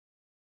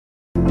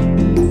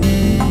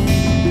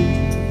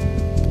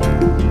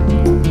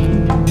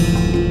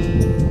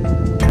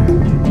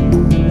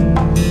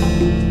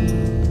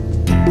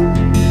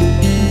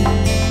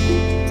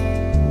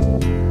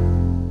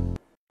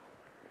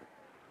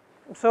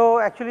So,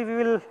 actually we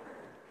will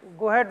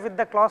go ahead with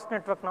the closed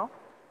network now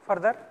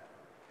further,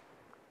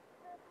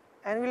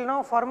 and we will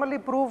now formally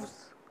prove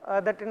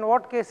that in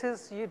what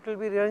cases it will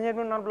be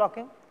rearrangement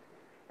non-blocking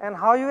and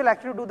how you will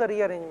actually do the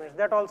rearrangements,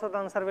 that also the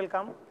answer will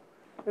come.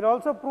 We will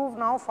also prove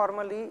now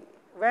formally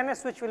when a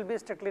switch will be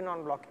strictly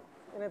non-blocking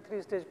in a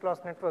 3-stage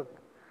closed network.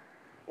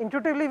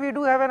 Intuitively we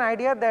do have an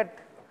idea that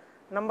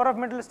number of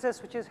middle stage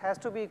switches has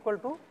to be equal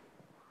to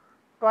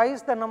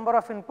twice the number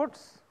of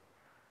inputs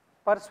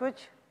per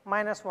switch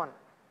minus 1.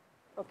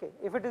 Okay.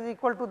 If it is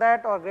equal to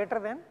that or greater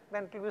than,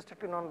 then it will be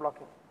strictly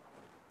non-blocking.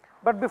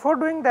 But before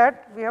doing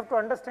that, we have to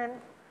understand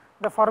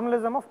the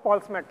formalism of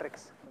Paul's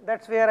matrix.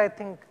 That is where I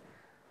think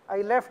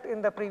I left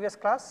in the previous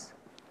class.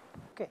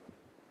 Okay.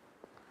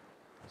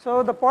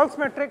 So, the Paul's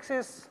matrix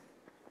is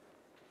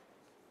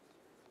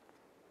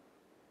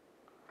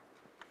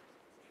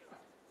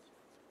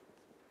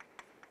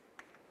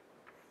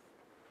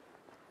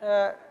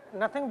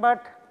nothing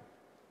but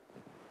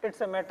it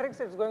is a matrix,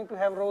 it is going to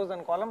have rows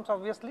and columns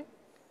obviously,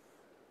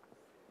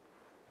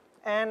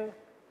 and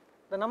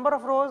the number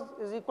of rows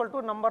is equal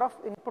to number of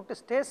input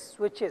stage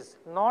switches,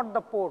 not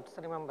the ports,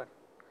 remember.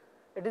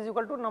 It is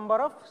equal to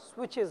number of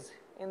switches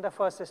in the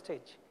first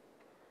stage.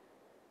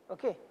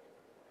 Okay.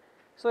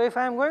 So, if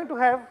I am going to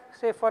have,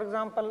 say for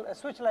example, a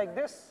switch like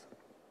this,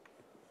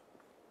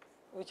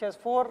 which has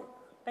 4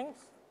 things,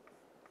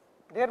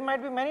 there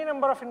might be many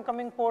number of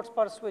incoming ports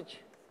per switch.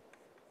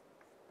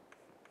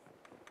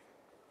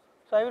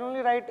 So, I will only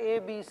write A,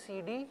 B,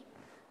 C, D,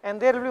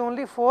 and there will be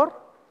only 4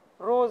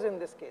 rows in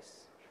this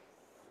case.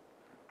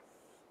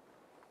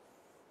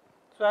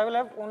 So, I will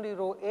have only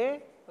row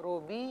A,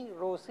 row B,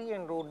 row C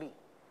and row D.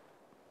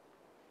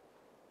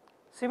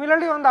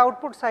 Similarly, on the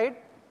output side,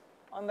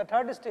 on the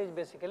third stage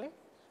basically,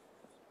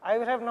 I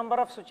will have number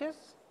of switches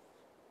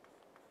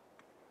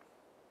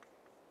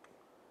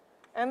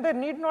and they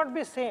need not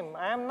be same.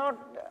 I am not,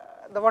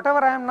 whatever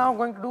I am now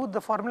going to do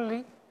the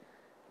formally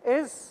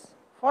is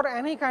for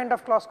any kind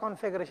of class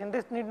configuration,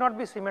 this need not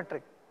be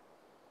symmetric.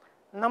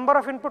 Number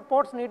of input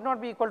ports need not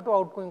be equal to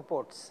outgoing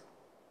ports.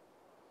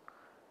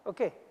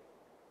 Okay.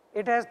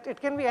 It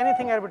can be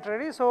anything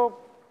arbitrary. So,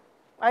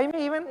 I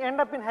may even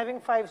end up in having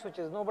 5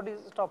 switches, nobody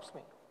stops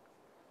me.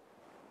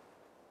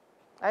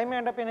 I may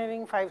end up in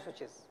having 5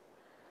 switches.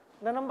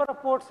 The number of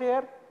ports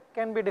here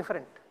can be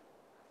different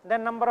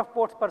than number of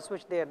ports per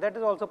switch there, that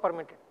is also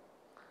permitted.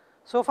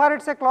 So far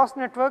it is a closed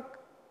network,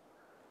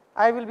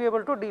 I will be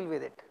able to deal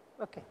with it.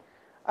 Okay.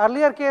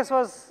 Earlier case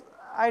was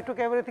I took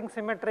everything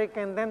symmetric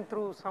and then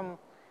through some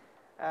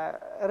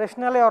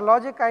rationale or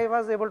logic I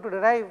was able to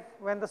derive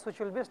when the switch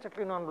will be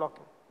strictly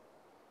non-blocking.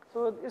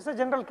 So, it is a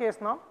general case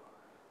now.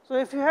 So,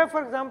 if you have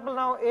for example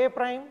now A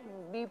prime,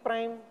 B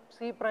prime,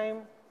 C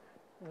prime,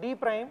 D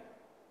prime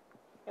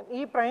and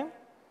E prime.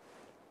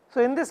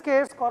 So, in this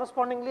case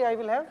correspondingly I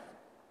will have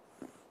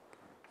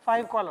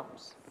 5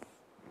 columns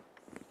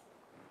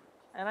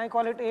and I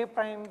call it A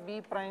prime,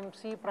 B prime,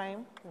 C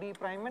prime, D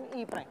prime and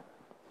E prime.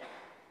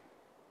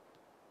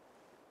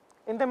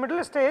 In the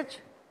middle stage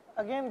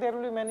again there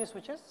will be many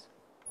switches.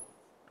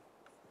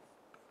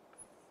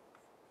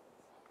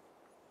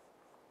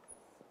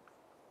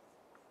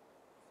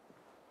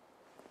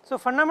 So,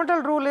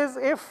 fundamental rule is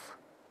if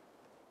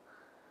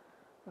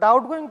the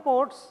outgoing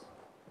ports,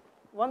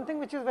 one thing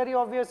which is very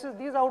obvious is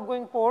these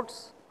outgoing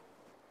ports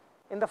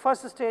in the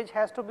first stage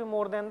has to be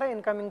more than the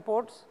incoming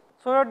ports.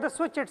 So, that the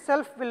switch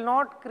itself will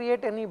not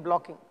create any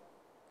blocking,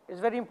 it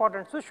is very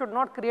important, switch should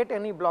not create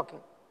any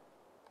blocking.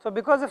 So,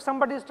 because if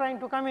somebody is trying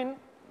to come in,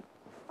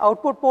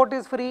 output port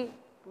is free,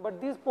 but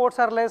these ports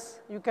are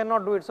less, you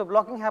cannot do it. So,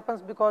 blocking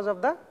happens because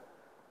of the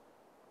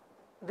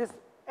this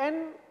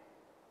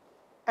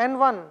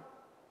N1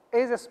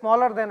 is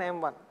smaller than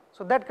M1.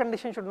 So, that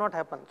condition should not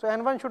happen. So,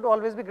 N1 should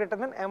always be greater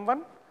than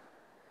M1.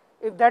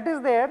 If that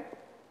is there,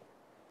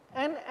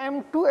 and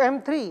M2,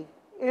 M3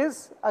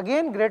 is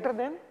again greater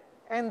than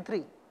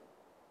N3,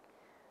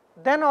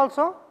 then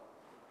also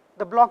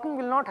the blocking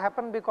will not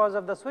happen because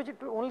of the switch, it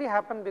will only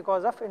happen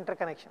because of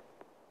interconnection.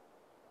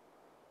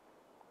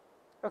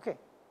 Okay.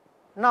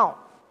 Now,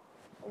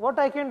 what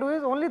I can do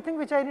is only thing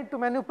which I need to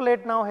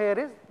manipulate now here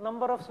is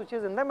number of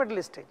switches in the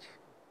middle stage.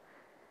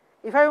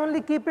 If I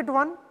only keep it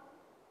 1,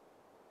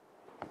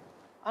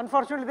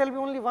 unfortunately there will be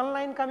only one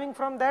line coming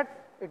from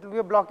that, it will be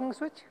a blocking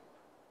switch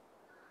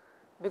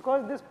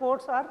because these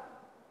ports are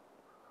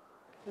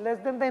less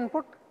than the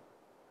input.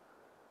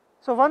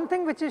 So, one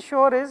thing which is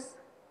sure is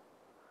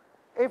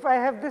if I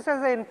have this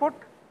as an input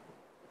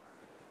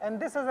and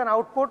this as an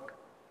output,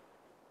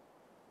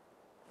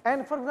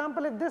 and for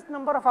example, if this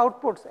number of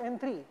outputs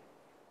N3,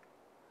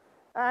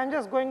 I am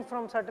just going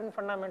from certain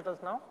fundamentals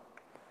now.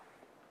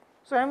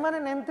 So, M1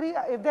 and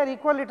M3 if they are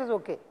equal it is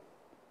okay.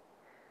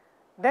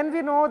 Then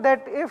we know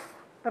that if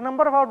the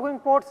number of outgoing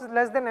ports is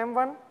less than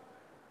M1,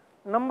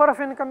 number of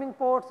incoming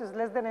ports is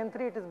less than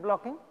N3, it is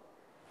blocking,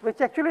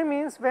 which actually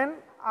means when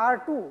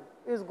R2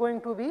 is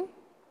going to be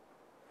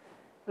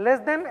less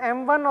than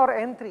M1 or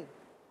N3,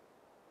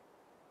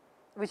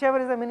 whichever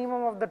is the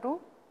minimum of the two,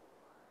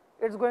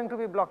 it is going to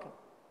be blocking.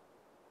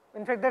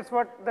 In fact, that is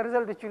what the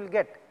result which you will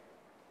get.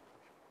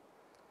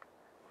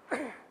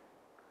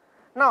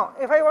 Now,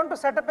 if I want to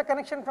set up a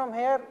connection from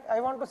here,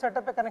 I want to set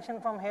up a connection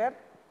from here.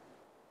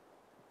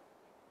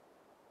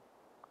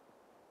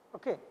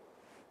 Okay.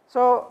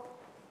 So,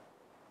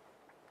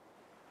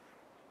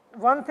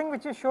 one thing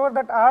which is sure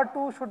that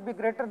R2 should be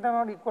greater than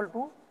or equal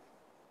to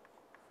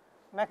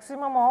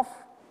maximum of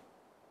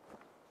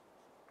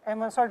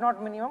M1, sorry,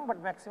 not minimum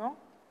but maximum.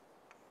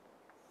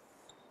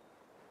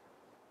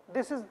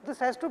 This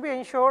has to be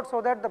ensured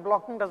so that the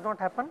blocking does not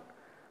happen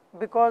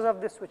because of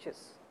the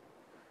switches.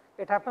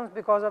 It happens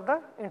because of the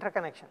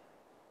interconnection.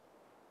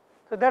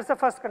 So, that is the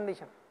first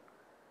condition.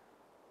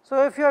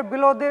 So, if you are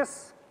below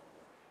this,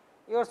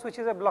 your switch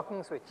is a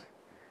blocking switch.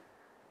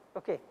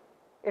 Okay.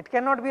 It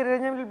cannot be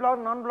rearrangeably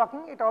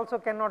non-blocking, it also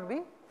cannot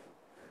be,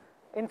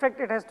 in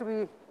fact, it has to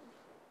be,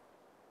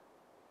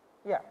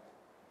 yeah.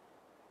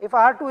 If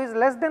R2 is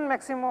less than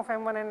maximum of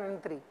M1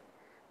 and M3,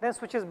 then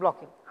switch is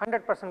blocking,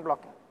 100%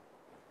 blocking.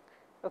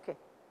 Okay.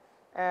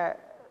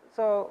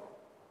 So,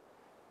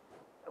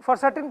 for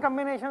certain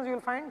combinations you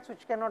will find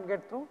switch cannot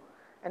get through,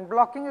 and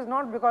blocking is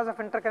not because of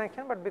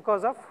interconnection, but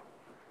because of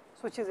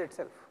switches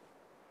itself.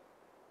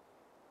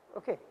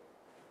 Okay.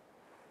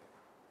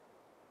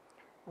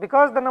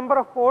 Because the number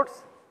of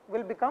ports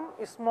will become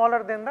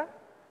smaller than the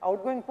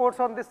outgoing ports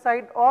on this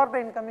side or the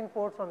incoming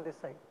ports on this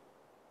side.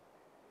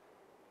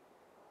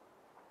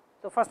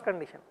 So, first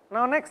condition.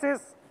 Now, next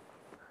is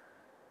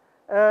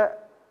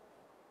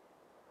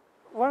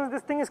once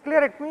this thing is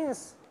clear, it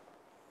means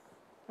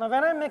now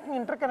when I am making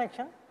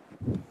interconnection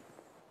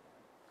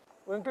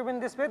going to be in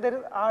this way, there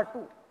is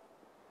R2.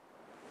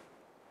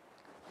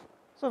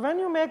 So, when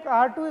you make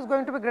R2 is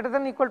going to be greater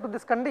than or equal to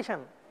this condition,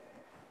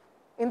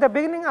 in the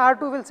beginning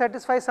R2 will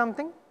satisfy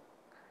something.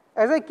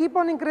 As I keep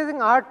on increasing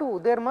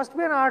R2, there must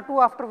be an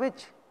R2 after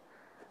which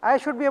I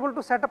should be able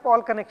to set up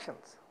all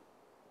connections,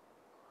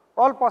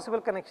 all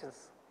possible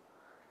connections,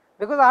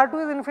 because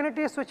R2 is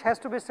infinity, switch has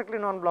to be strictly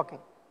non-blocking.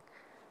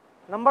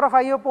 Number of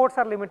IO ports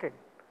are limited.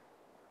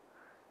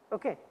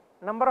 Okay.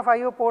 Number of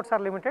IO ports are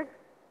limited.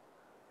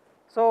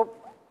 So,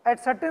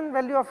 at certain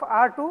value of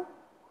R2,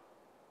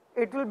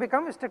 it will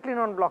become strictly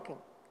non-blocking.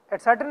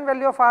 At certain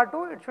value of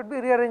R2, it should be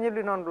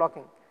rearrangeably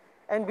non-blocking,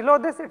 and below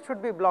this it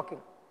should be blocking.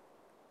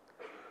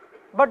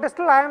 But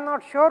still I am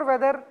not sure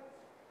whether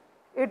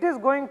it is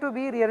going to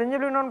be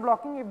rearrangeably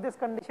non-blocking if this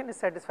condition is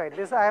satisfied.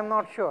 This I am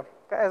not sure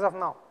as of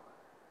now.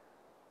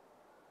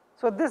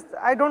 So, this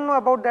I do not know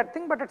about that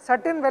thing, but at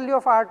certain value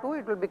of R2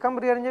 it will become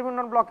rearrangeably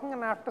non-blocking,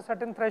 and after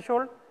certain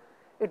threshold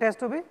it has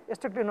to be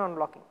strictly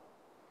non-blocking.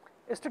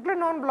 Strictly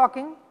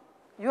non-blocking,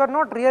 you are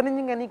not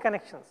rearranging any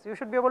connections, you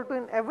should be able to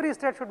in every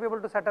state should be able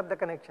to set up the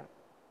connection.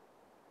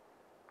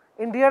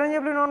 In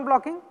rearrangeably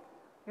non-blocking,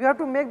 you have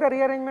to make the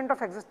rearrangement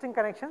of existing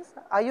connections,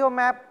 IO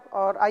map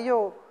or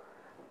IO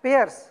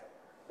pairs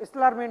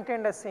still are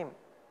maintained as same,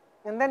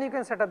 and then you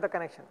can set up the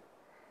connection.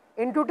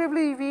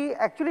 Intuitively we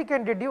actually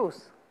can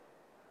deduce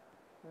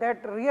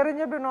that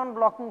rearrangeably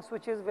non-blocking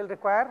switches will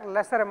require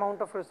lesser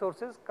amount of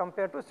resources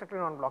compared to strictly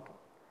non-blocking,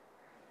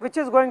 which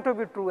is going to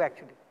be true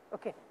actually.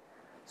 Okay.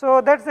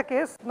 So, that is the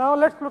case. Now,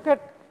 let us look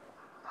at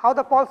how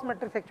the Paul's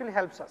matrix actually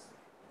helps us.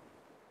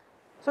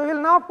 So, we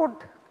will now put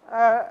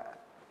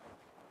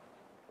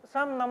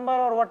some number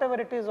or whatever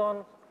it is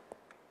on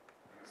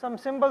some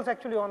symbols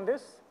actually on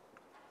this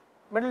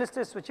middle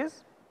stage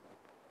switches,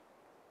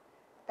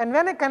 and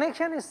when a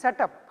connection is set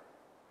up.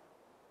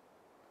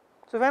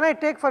 So, when I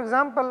take for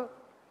example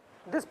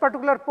this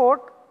particular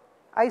port,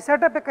 I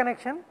set up a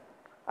connection,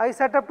 I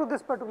set up to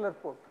this particular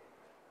port.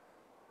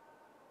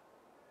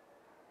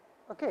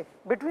 Okay.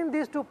 Between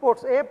these two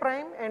ports A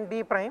prime and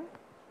D prime,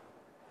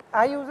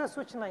 I use a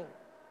switch 9.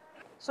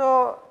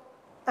 So,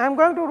 I am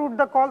going to route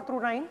the call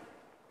through 9.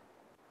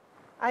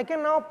 I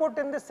can now put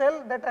in the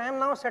cell that I am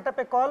now set up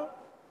a call.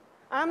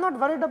 I am not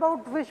worried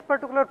about which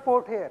particular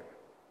port here,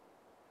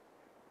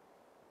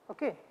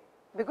 okay,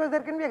 because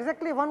there can be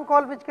exactly one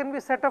call which can be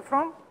set up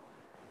from,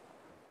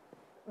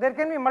 there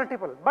can be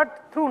multiple,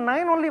 but through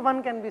 9 only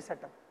one can be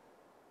set up.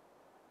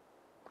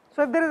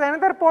 So, if there is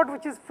another port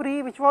which is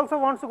free which also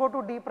wants to go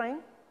to D prime,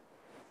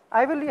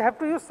 I will have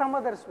to use some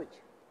other switch.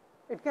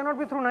 It cannot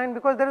be through 9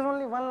 because there is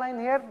only one line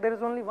here, there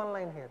is only one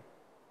line here.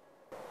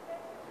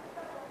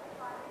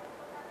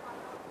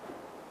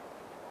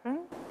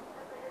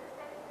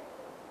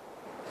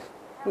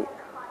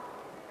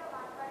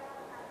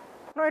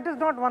 No, it is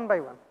not one by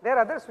one, there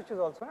are other switches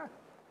also.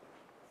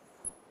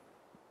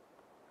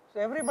 So,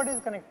 everybody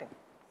is connecting.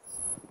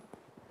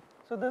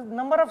 So, the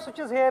number of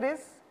switches here is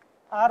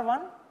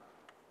R1,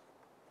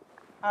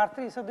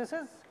 R3. So, this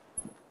is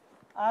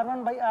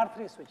R1 by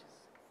R3 switches.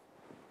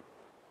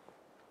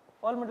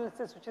 All middle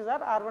stage switches are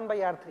R1 by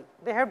R3,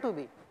 they have to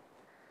be,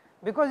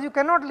 because you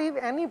cannot leave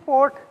any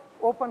port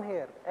open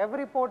here,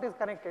 every port is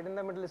connected in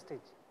the middle stage.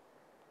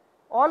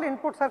 All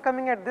inputs are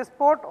coming at this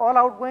port, all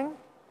outgoing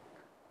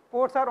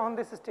ports are on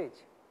this stage.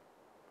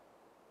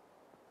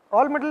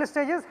 All middle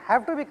stages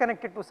have to be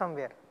connected to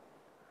somewhere,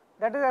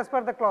 that is as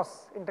per the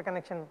Claus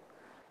interconnection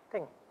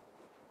thing.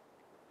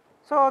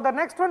 So, the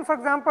next one for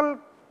example,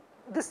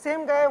 this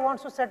same guy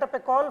wants to set up a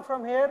call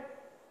from here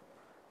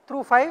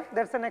through 5,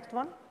 that is the next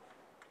one.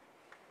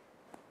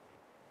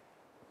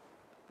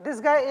 This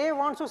guy A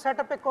wants to set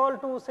up a call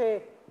to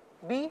say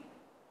B,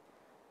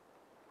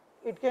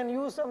 it can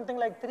use something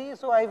like 3,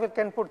 so I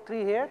can put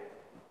 3 here.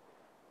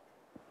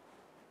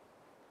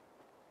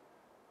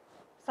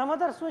 Some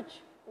other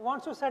switch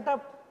wants to set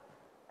up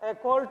a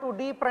call to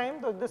D prime,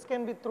 so this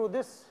can be through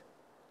this,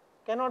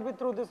 cannot be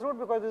through this route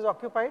because this is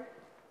occupied.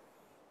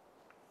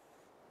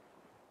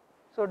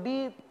 So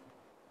D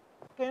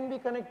can be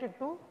connected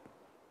to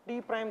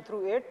D prime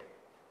through 8.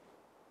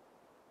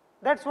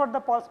 That is what the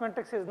pulse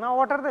matrix is. Now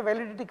what are the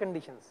validity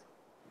conditions?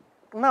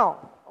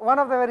 Now one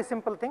of the very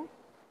simple thing,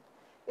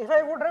 if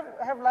I would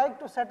have liked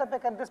to set up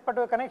this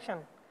particular connection,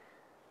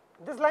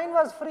 this line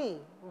was free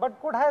but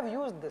could have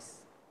used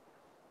this.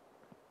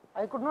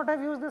 I could not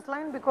have used this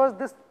line because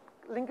this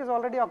link is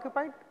already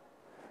occupied,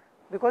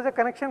 because a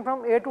connection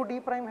from A to D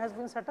prime has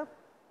been set up.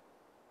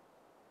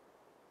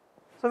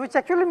 So which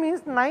actually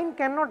means 9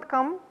 cannot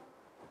come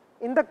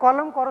in the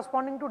column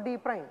corresponding to D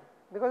prime,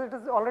 because it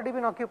has already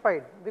been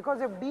occupied,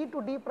 because if D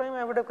to D prime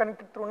I would have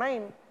connected through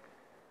 9,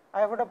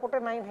 I would have put a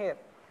 9 here,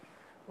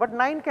 but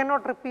 9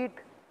 cannot repeat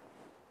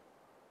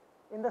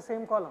in the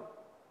same column.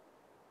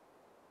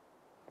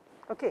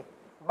 Okay.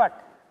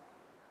 But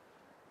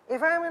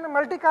if I am in a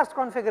multicast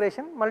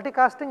configuration,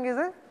 multicasting is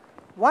a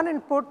one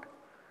input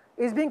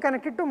is being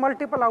connected to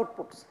multiple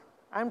outputs.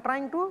 I am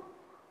trying to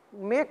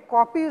make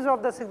copies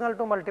of the signal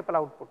to multiple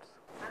outputs.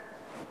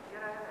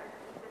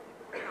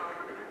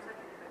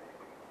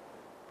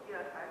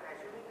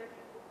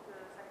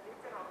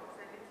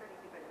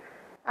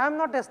 I am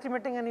not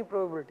estimating any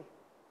probability.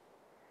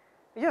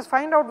 You just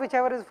find out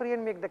whichever is free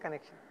and make the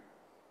connection.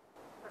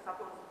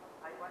 Suppose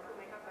I want to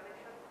make a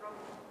connection from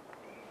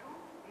D to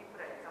D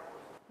prime,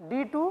 suppose.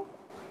 D to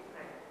D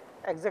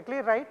prime. Exactly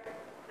right.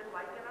 Then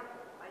why cannot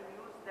I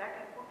use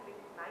that input with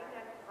 9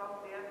 and from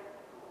there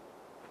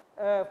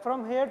to?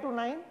 From here to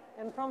 9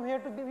 and from here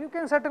to B, you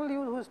can certainly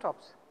use who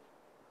stops.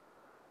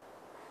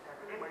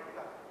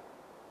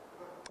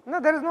 No,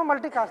 there is no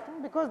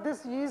multicasting, because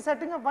this he is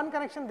setting up one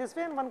connection this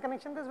way and one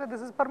connection this way. This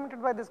is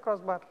permitted by this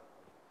crossbar.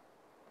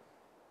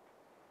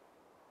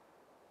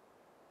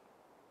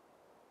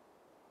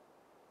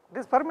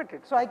 This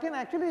permitted. So I can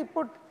actually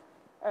put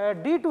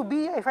D to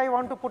B, if I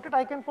want to put it,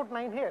 I can put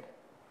 9 here.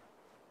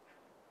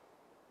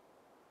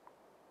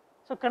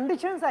 So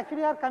conditions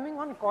actually are coming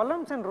on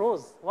columns and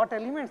rows, what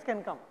elements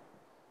can come,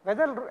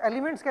 whether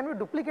elements can be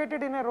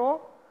duplicated in a row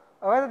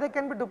or whether they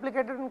can be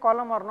duplicated in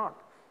column or not.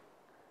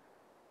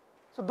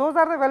 So those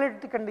are the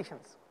validity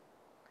conditions.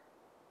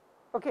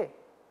 Okay.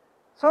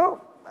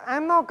 So I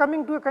am now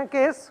coming to a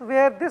case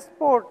where this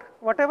port,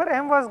 whatever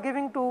M was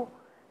giving to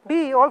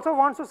D, also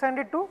wants to send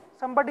it to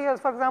somebody else,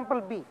 for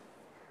example B.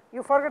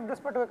 You forget this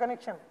particular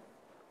connection.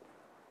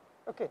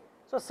 Okay.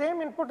 So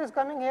same input is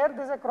coming here,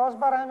 there is a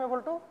crossbar, I am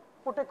able to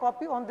put a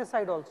copy on this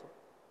side also.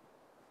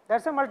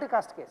 That is a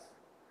multicast case.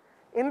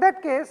 In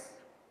that case,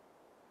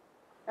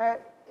 A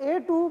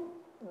to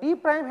D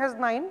prime has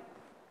 9,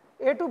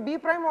 A to B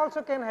prime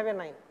also can have a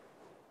 9,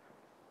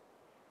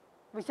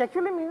 which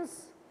actually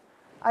means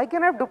I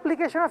can have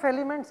duplication of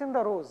elements in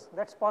the rows,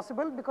 that is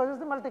possible because it is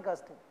the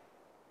multicasting.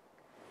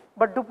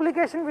 But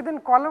duplication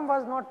within column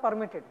was not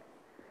permitted.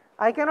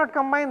 I cannot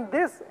combine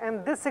this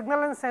and this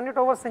signal and send it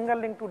over single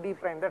link to D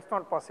prime, that is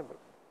not possible.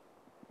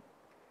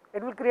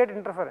 It will create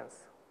interference.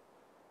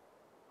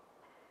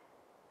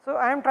 So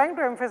I am trying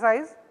to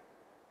emphasize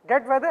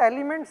that whether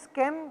elements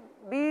can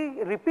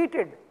be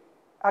repeated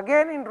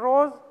again in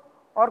rows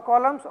or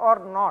columns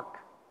or not.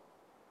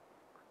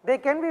 They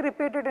can be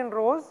repeated in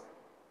rows,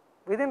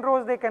 within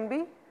rows they can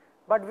be,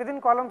 but within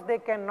columns they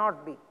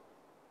cannot be.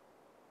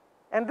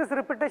 And this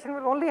repetition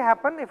will only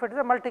happen if it is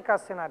a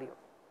multicast scenario,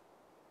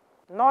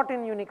 not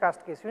in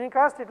unicast case.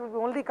 Unicast, it will be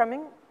only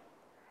coming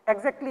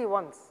exactly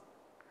once.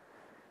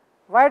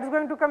 Why it is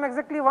going to come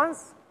exactly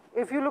once?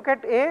 If you look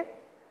at A,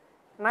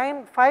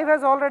 5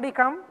 has already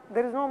come,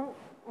 there is no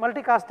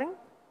multicasting.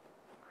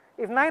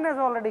 If 9 has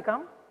already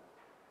come,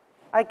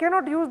 I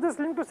cannot use this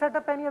link to set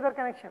up any other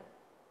connection.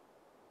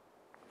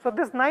 So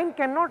this 9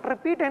 cannot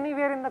repeat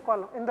anywhere in the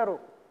column, in the row.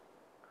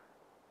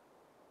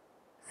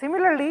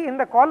 Similarly, in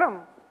the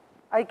column,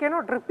 I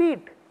cannot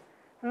repeat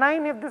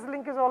 9 if this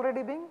link is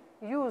already being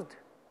used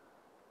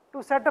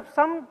to set up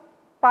some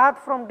path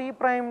from D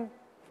prime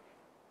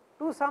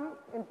to some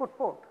input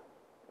port.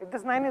 If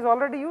this 9 is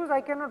already used,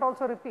 I cannot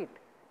also repeat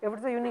if it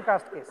is a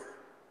unicast case.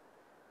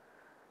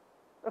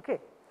 Okay.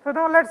 So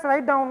now let us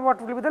write down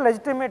what will be the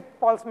legitimate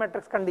pulse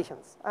matrix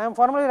conditions. I am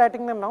formally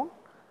writing them now.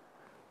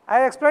 I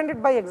have explained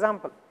it by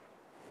example.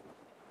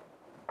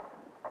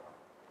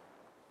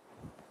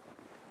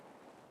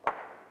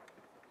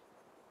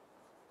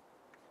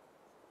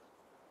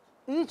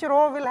 Each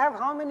row will have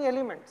how many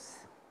elements?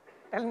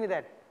 Tell me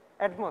that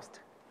at most.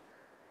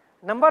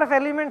 Number of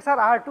elements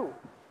are R2.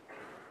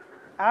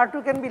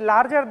 R2 can be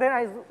larger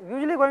than, is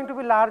usually going to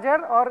be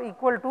larger or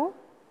equal to,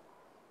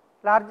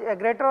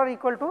 greater or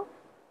equal to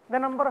the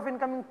number of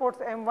incoming ports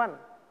M1.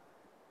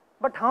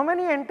 But how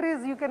many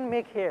entries you can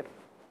make here?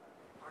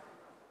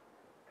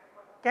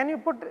 Can you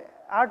put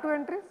R2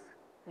 entries?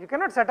 You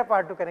cannot set up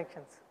R2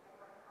 connections.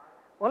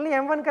 Only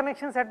M1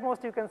 connections at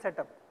most you can set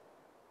up.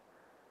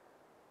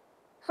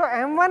 So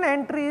M1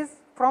 entries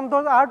from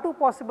those R2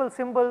 possible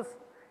symbols,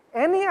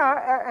 any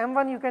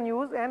M1 you can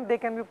use and they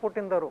can be put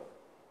in the row.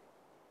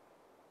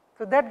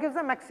 So that gives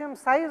the maximum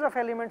size of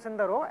elements in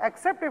the row,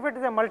 except if it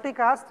is a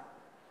multicast,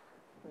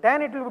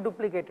 then it will be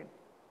duplicated.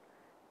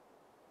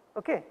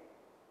 Okay.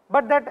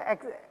 But that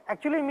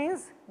actually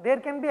means there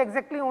can be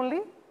exactly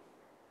only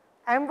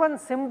M1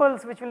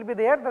 symbols which will be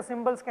there, the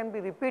symbols can be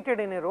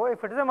repeated in a row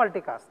if it is a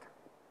multicast.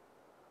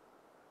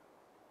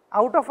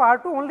 Out of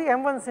R2 only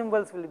M1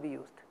 symbols will be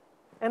used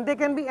and they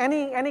can be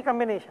any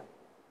combination.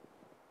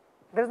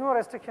 There is no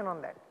restriction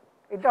on that.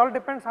 It all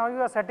depends how you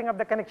are setting up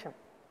the connection.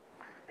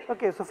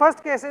 Okay, so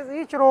first case is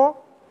each row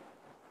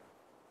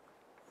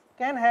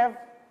can have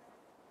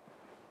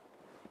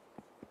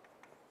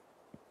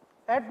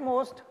at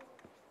most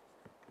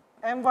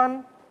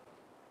M1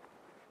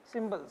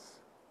 symbols.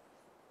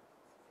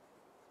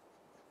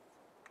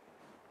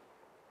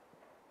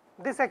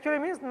 This actually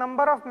means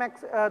number of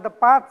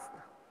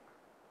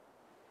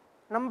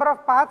number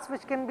of paths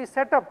which can be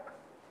set up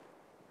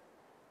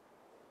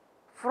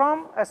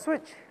from a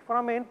switch,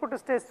 from an input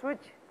stage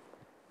switch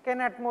can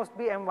at most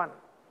be M1,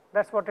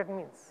 that is what it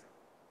means.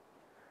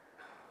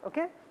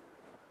 Okay.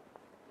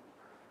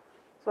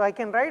 So I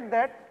can write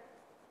that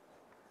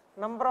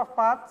number of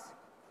paths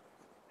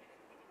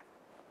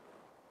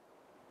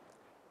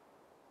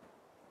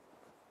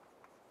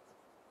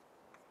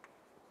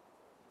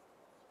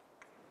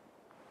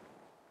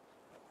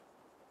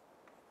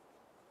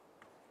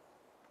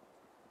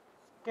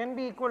can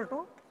be equal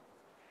to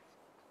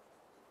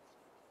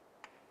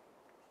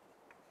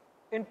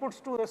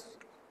inputs to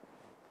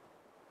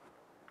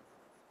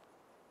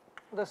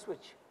the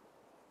switch,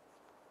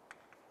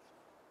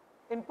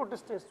 input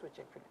stage switch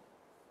actually.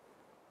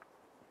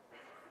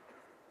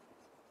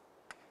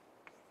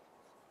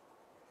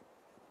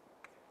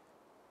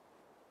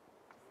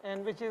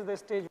 And which is the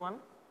stage 1.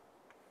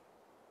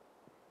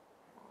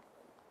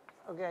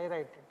 Okay, I write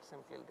it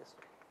simply this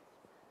way.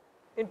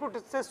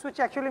 Input stage switch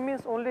actually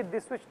means only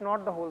this switch,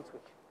 not the whole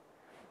switch,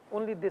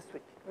 only this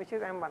switch which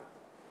is M1.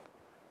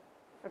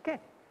 Okay.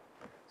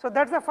 So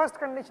that is the first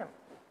condition.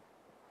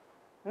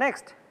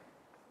 Next,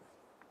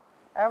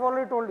 I have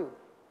already told you,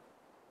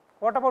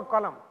 what about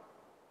column?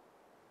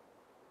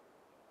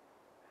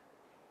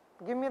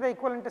 Give me the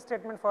equivalent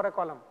statement for a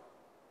column.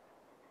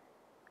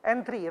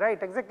 N3,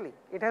 right, exactly,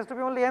 it has to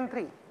be only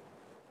N3.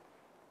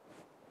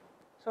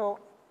 So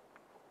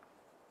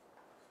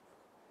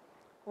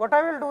what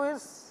I will do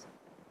is,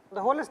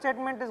 the whole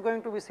statement is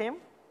going to be same.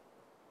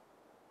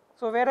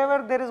 So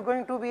wherever there is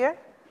going to be a,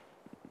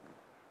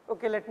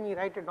 okay, let me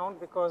write it down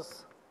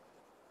because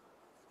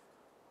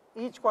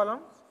each column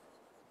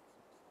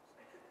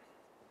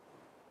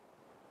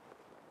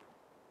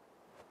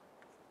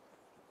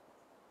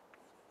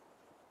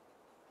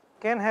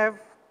can have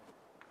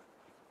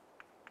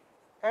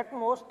at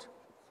most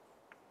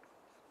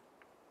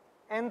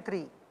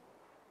N3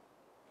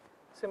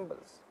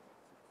 symbols.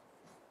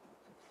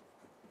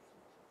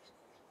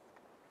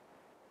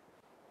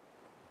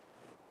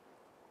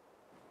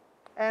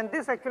 And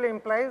this actually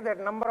implies that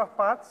number of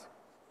paths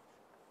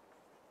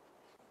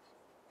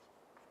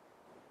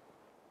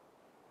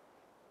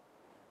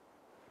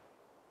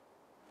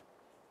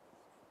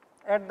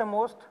at the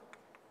most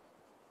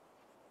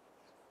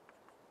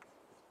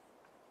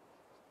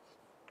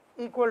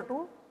equal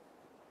to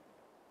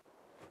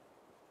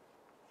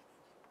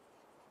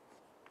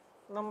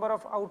number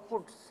of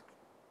outputs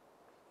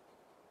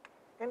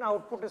in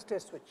output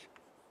stage switch.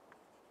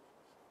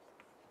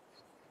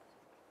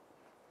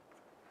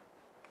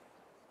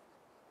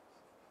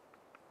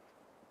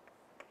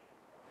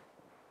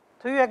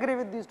 So you agree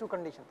with these two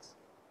conditions.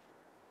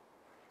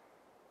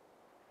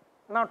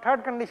 Now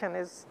third condition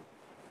is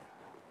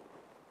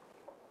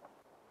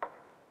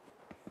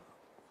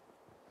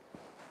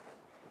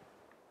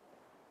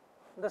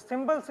the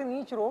symbols in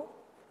each row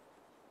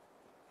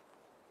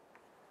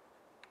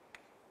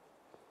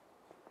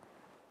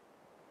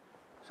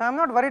so I am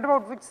not worried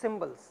about which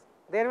symbols,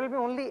 there will be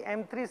only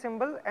M3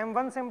 symbol,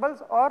 M1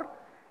 symbols or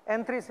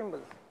N3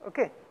 symbols,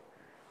 okay,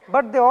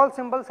 but the all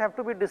symbols have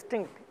to be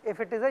distinct if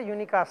it is a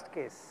unicast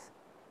case.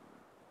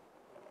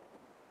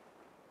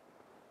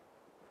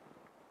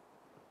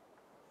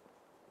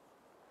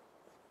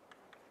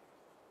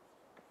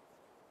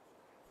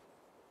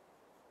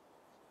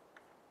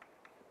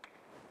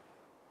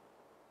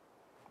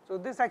 So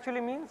this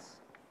actually means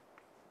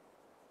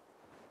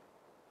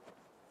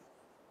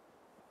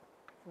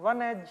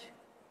one edge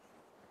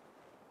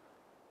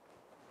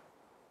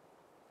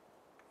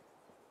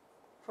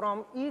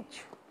from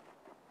each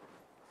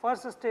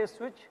first stage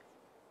switch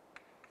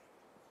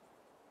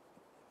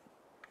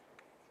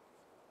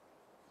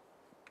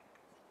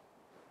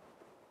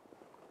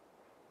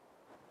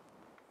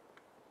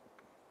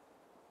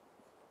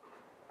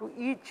to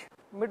each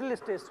middle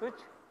stage switch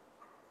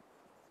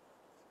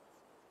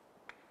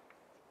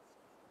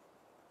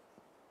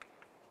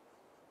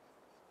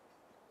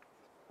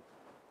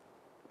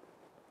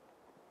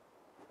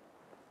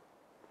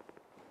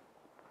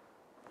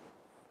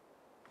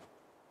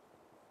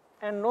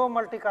and no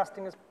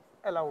multicasting is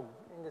allowed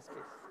in this case.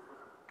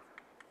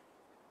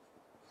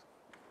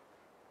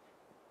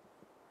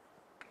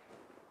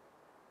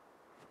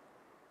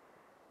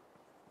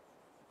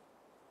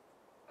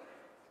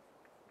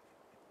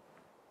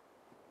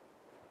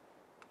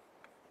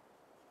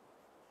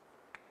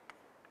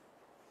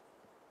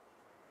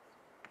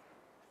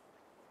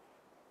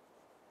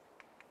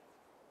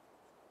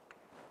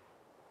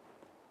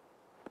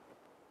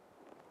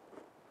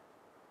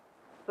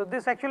 So,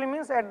 this actually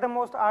means at the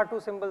most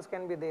R2 symbols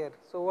can be there.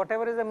 So,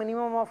 whatever is the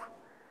minimum of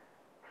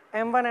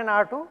M1 and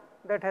R2,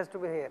 that has to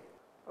be here.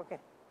 Okay.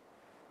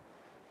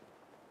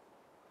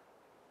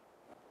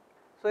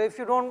 So, if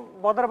you do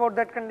not bother about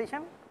that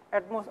condition,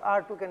 at most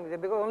R2 can be there,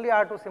 because only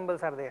R2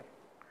 symbols are there,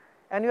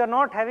 and you are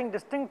not having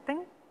distinct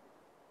thing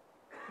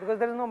because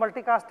there is no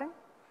multicasting.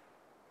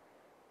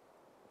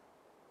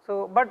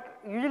 So, but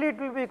usually it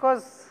will be,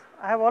 because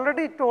I have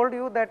already told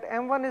you that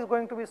M1 is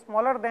going to be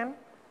smaller than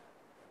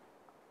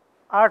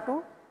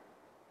R2.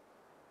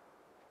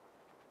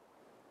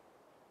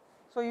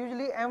 So,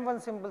 usually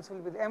M1 symbols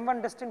will be there,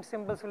 M1 distinct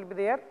symbols will be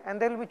there, and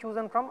they will be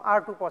chosen from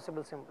R2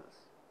 possible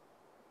symbols,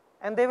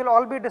 and they will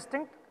all be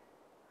distinct,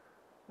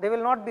 they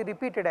will not be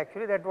repeated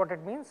actually, that is what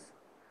it means,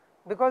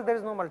 because there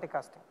is no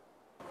multicasting.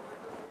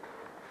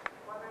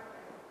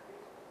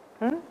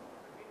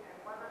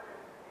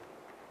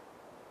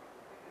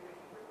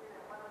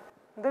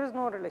 There is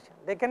no relation,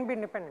 they can be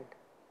independent.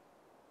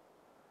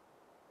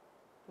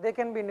 They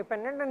can be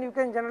independent, and you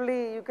can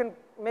generally, you can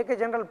make a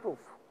general proof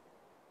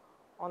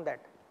on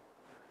that.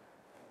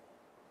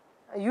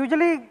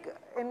 Usually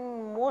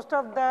in most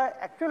of the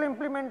actual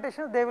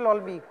implementations they will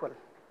all be equal.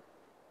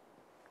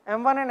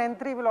 M1 and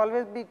N3 will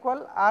always be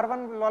equal,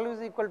 R1 will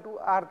always equal to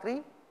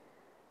R3.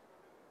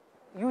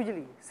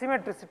 Usually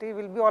symmetricity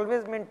will be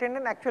always maintained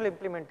in actual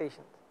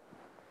implementations.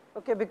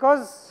 Okay,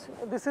 because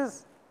this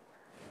is,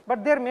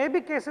 but there may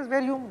be cases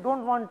where you do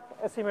not want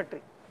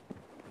asymmetry.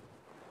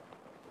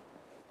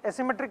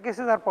 Asymmetric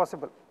cases are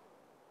possible.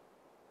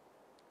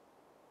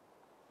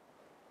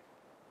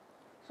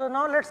 So,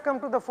 now let us come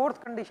to the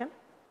fourth condition.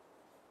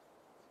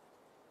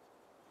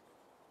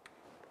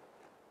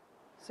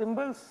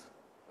 Symbols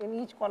in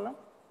each column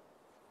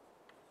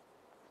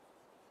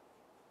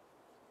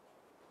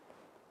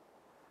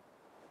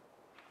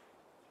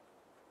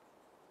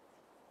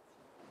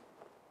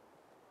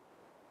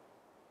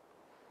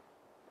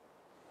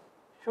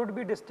should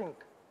be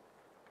distinct.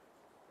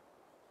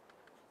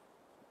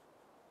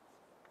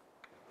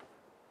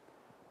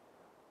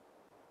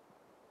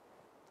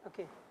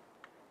 Okay.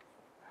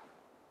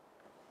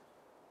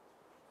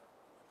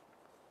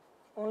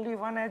 Only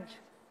one edge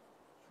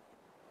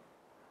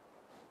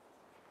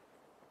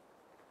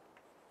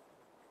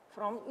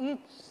from each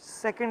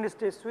second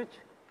state switch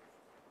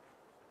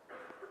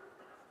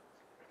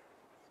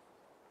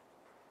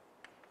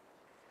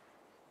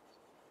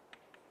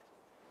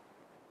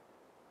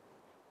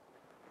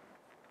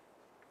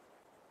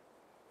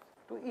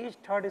to each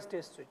third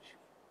state switch.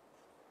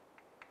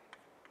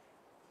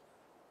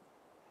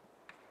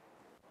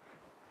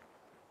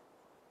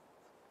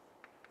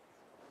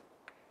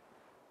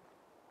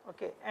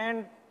 Okay,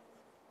 and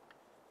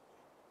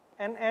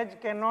an edge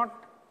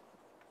cannot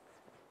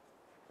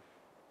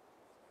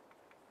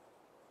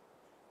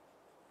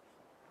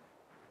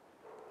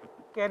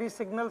carry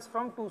signals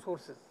from two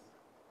sources.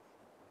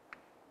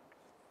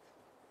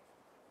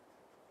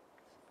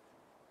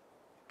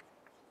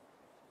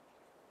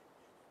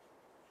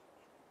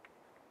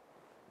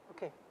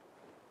 Okay.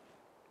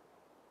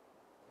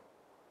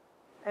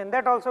 And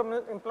that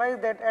also implies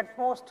that at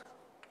most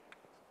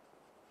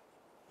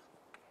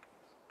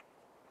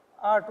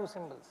R2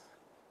 symbols,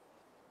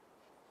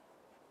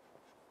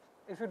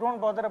 if you do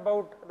not bother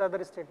about the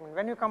other statement.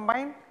 When you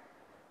combine,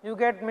 you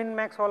get min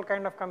max all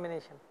kind of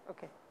combination.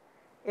 Okay.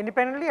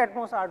 Independently at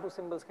most R2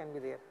 symbols can be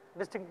there,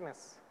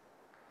 distinctness.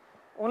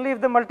 Only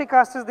if the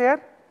multicast is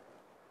there,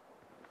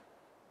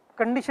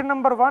 condition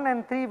number 1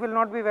 and 3 will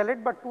not be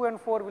valid, but 2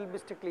 and 4 will be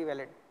strictly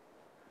valid.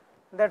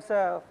 That is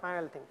a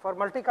final thing. For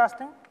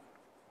multicasting,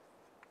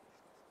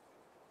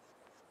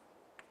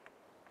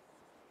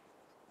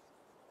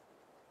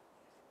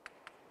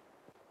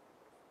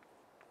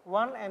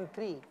 one and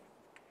 3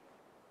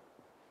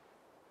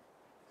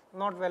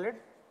 not valid,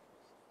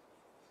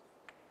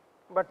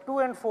 but 2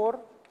 and 4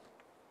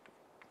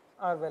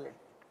 are valid.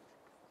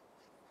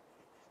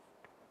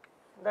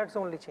 That is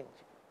only change.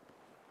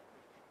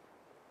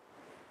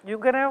 You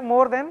can have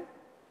more than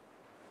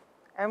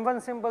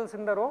M1 symbols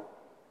in the row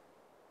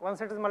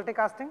once it is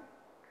multicasting,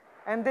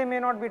 and they may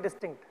not be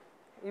distinct.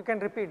 You can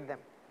repeat them.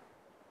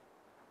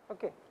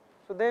 Okay.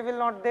 So, they will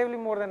not, they will be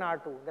more than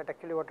R2, that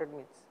actually what it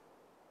means.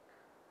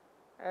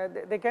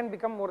 They can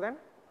become more than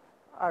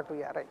R2,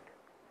 yeah, right.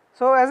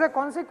 So, as a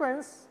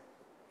consequence,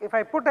 if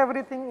I put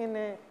everything in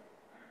a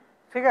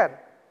figure,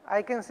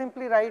 I can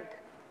simply write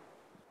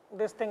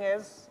this thing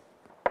as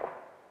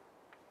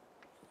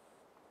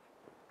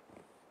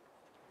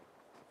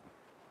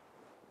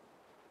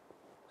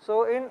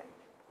so in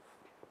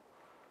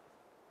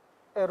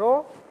a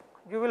row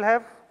you will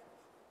have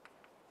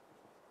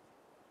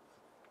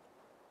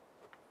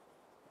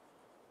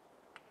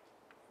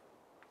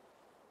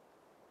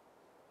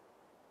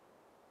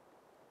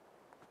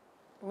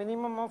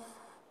minimum of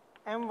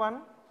M1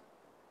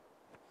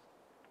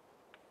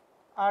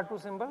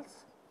 R2 symbols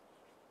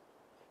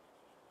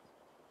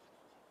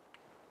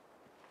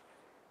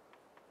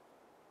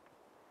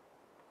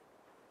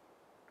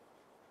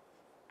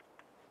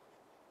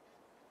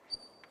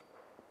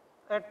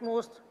at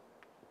most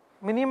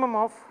minimum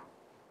of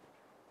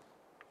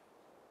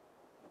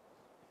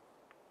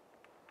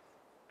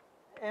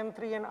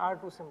M3 and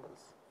R2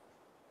 symbols.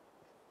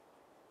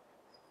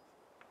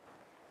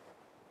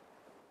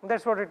 That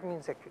is what it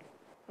means actually.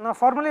 Now,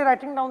 formally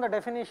writing down the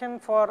definition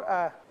for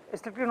a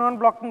strictly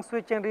non-blocking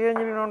switch and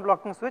rearranging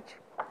non-blocking switch,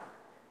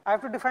 I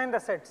have to define the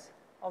sets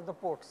of the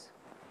ports.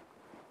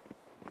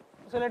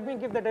 So, let me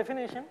give the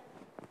definition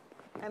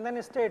and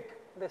then state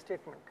the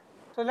statement.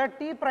 So, let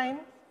T prime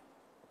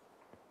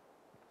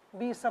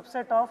be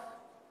subset of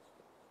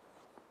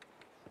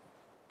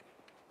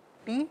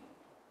T,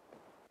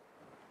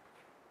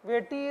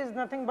 where T is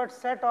nothing but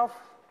set of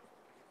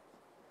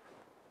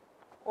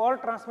all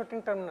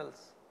transmitting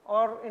terminals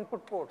or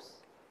input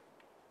ports.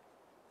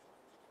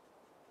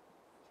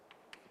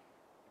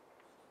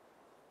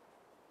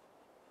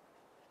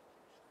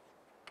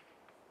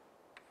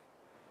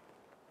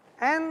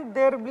 And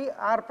there will be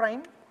R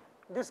prime,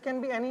 this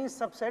can be any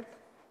subset,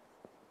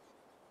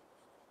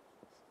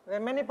 there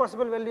are many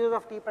possible values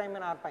of T prime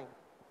and R prime.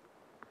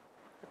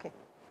 Okay.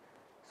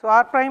 So,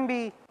 R prime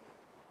be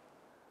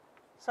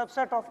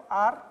subset of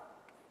R,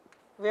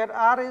 where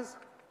R is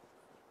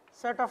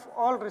set of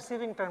all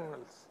receiving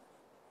terminals.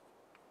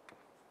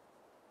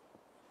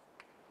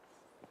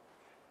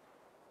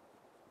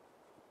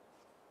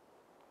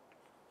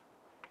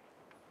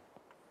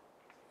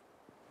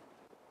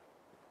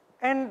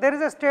 And there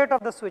is a state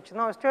of the switch.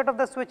 Now, state of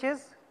the switch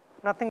is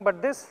nothing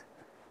but this,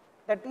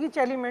 that each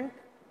element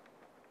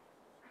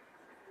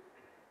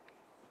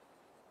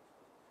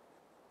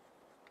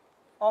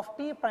of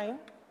T prime,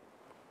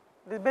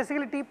 this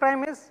basically T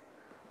prime is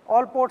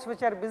all ports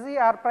which are busy,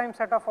 R prime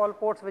set of all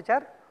ports which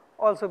are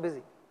also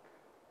busy.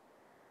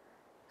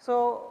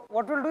 So,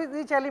 what we will do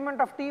is each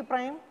element of T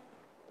prime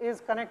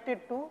is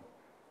connected to,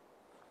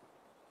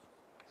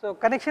 so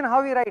connection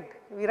how we write?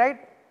 We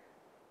write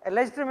a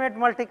legitimate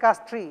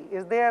multicast tree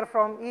is there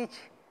from each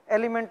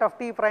element of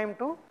T prime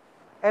to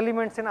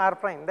elements in R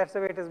prime, that is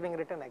the way it is being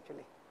written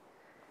actually.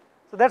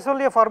 So, that is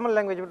only a formal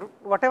language,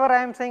 whatever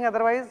I am saying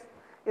otherwise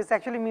it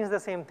actually means the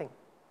same thing.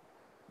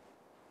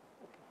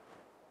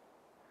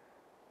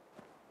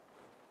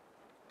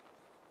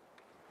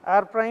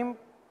 R prime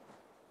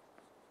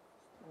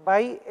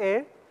by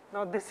A,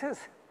 now this is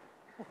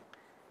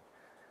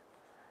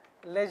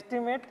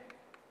legitimate,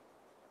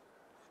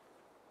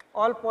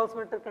 all pole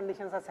symmetry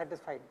conditions are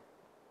satisfied.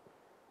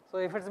 So,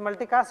 if it is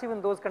multicast,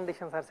 even those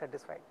conditions are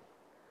satisfied.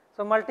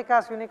 So,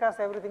 multicast, unicast,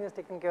 everything is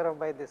taken care of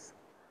by this.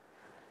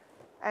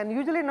 And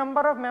usually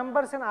number of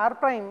members in R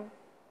prime,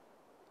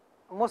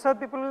 most of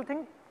the people will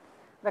think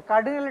the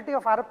cardinality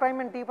of R prime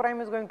and T prime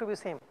is going to be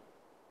same,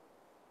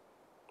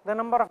 the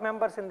number of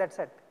members in that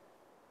set,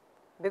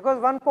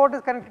 because one port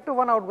is connected to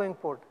one outgoing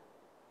port,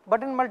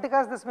 but in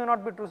multicast this may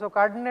not be true. So,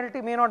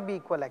 cardinality may not be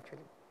equal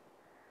actually.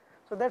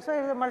 So, that is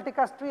why the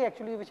multicast tree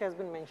actually which has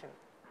been mentioned.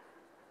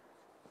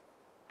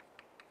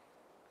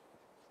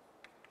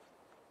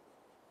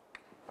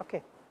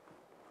 Okay.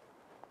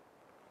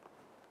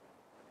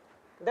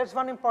 That is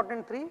one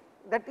important tree,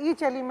 that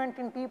each element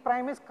in T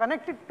prime is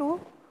connected to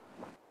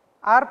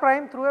R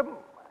prime through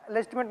a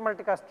legitimate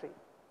multicast tree.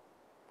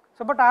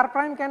 So, but R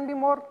prime can be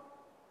more.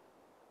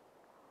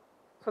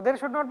 So, there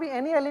should not be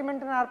any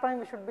element in R prime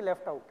which should be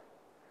left out.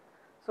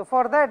 So,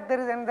 for that there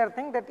is another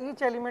thing, that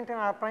each element in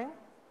R prime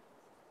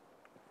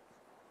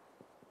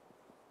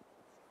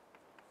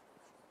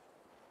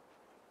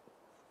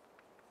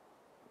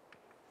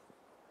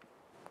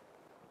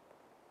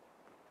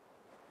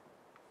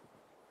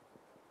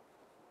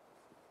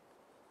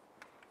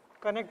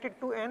connected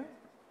to an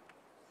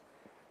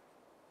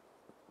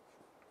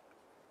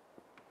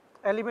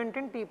element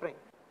in T prime.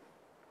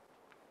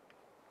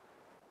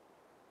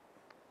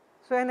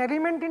 So, an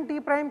element in T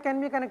prime can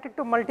be connected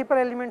to multiple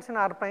elements in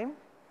R prime,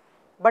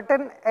 but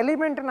an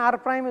element in R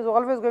prime is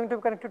always going to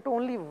be connected to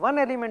only one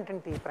element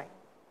in T prime.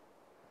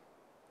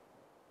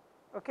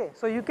 Okay.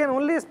 So, you can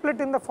only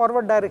split in the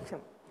forward direction.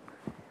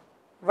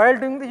 While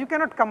doing this, you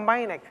cannot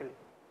combine actually.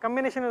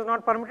 Combination is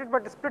not permitted,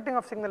 but splitting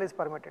of signal is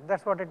permitted, that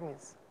is what it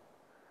means.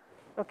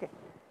 Okay.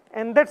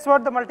 And that is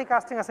what the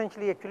multicasting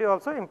essentially actually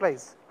also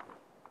implies.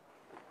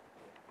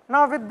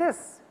 Now, with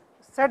this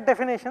set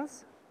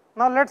definitions,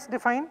 now let us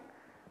define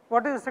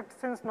what is strict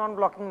sense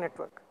non-blocking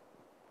network.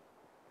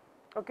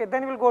 Okay,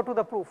 then we will go to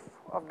the proof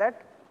of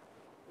that.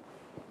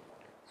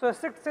 So,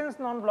 strict sense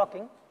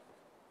non-blocking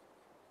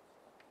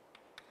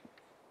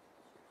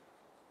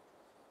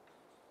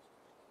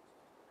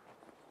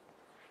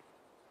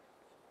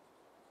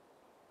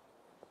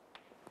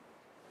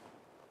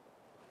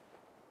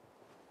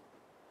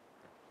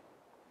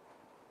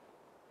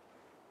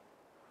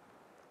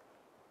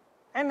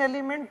an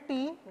element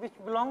T which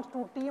belongs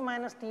to T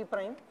minus T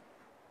prime,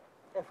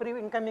 a free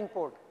incoming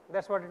port,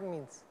 that is what it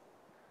means.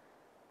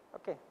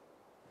 Okay.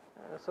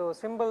 So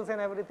symbols and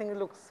everything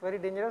looks very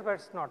dangerous, but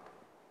it's not.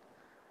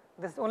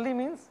 This only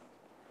means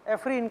a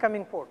free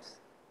incoming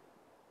ports.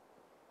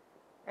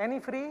 Any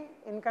free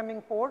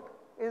incoming port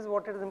is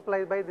what is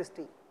implied by this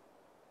T.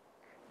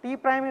 T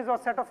prime is a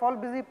set of all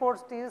busy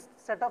ports, T is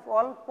set of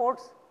all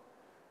ports.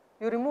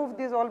 You remove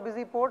these all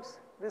busy ports,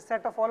 this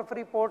set of all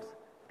free ports,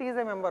 T is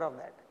a member of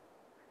that.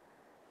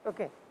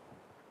 Okay.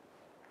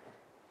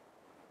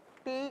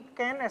 T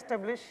can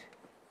establish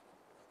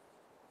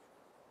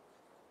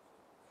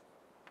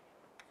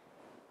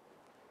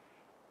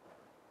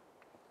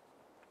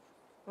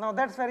now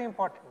that is very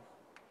important.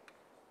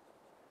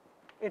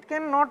 It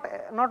can not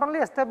only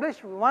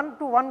establish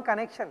one-to-one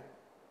connection.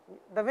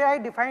 The way I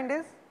defined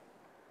is,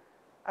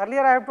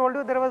 earlier I have told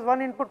you there was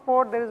one input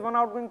port, there is one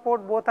outgoing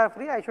port, both are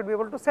free, I should be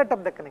able to set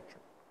up the connection.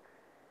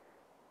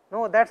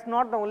 No, that is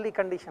not the only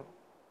condition.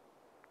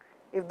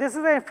 If this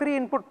is a free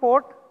input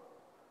port,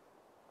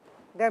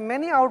 there are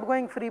many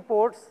outgoing free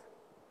ports.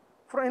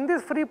 In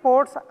these free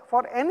ports,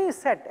 for any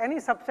set, any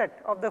subset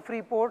of the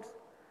free ports,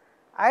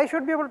 I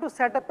should be able to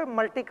set up a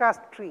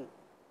multicast tree.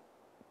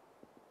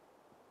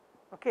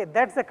 Okay,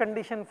 that is the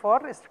condition for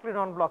strictly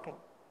non-blocking,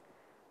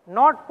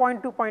 not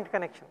point-to-point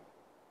connection.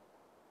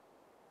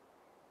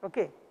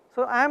 Okay.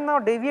 So, I am now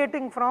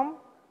deviating from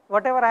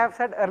whatever I have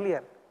said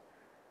earlier.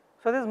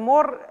 So, this is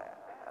more,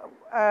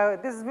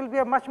 this will be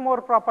a much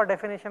more proper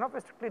definition of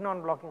a strictly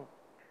non-blocking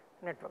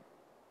network.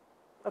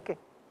 Okay.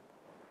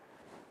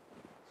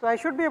 So, I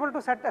should be able to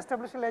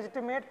establish a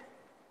legitimate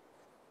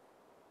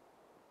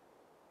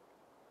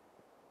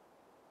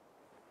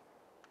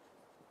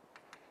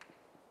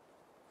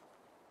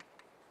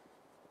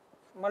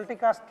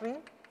multicast tree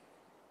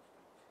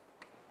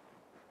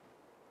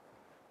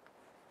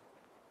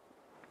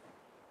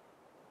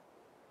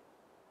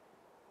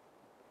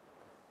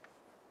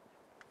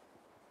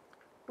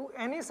to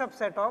any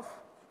subset of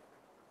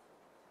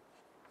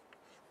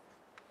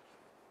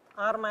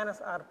R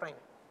minus R prime.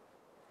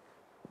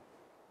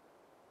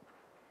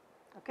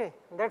 Okay,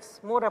 that is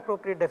more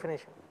appropriate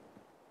definition.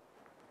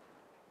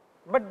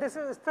 But this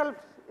is still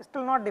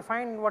not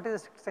defined what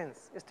is strict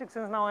sense. Strict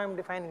sense now I am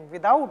defining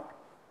without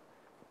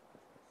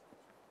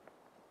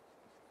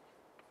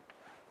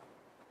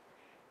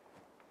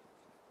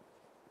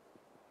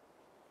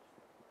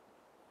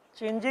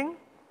changing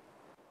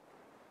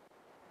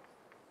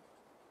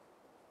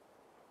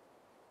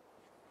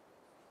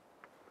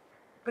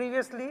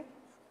previously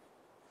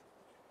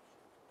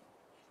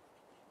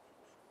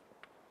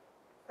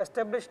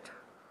established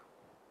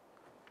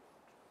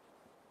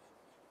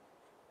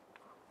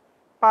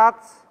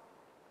paths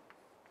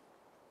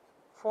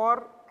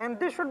for, and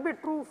this should be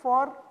true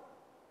for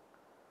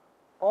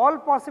all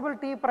possible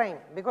T prime,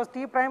 because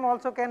T prime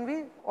also can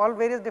be all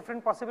various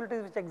different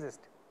possibilities which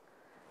exist.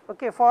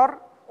 Okay, for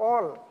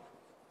all.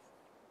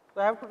 So,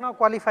 I have to now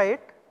qualify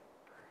it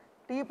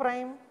T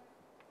prime,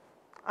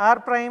 R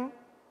prime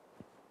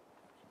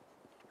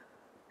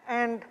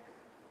and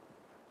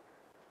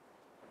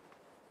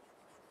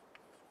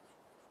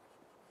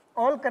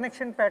all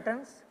connection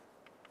patterns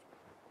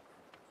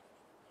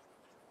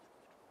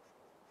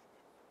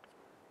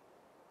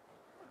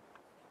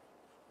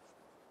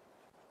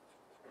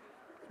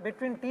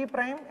between T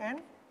prime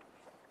and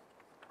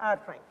R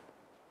prime.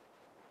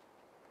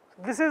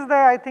 This is the,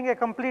 I think, a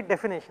complete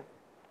definition.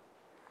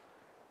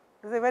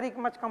 This is a very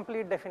much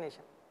complete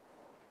definition.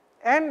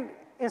 And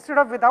instead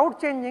of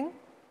without changing,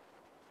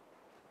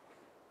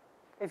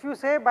 if you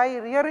say by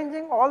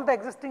rearranging all the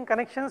existing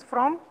connections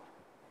from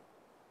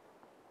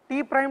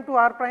T prime to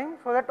R prime,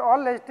 so that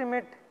all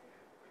legitimate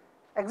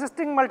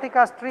existing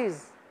multicast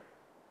trees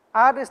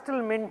are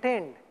still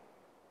maintained,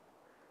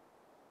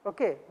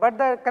 okay, but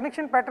the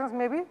connection patterns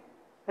may be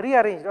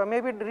rearranged or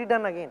may be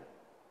redone again.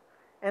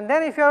 And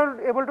then if you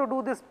are able to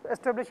do this,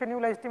 establish a new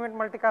legitimate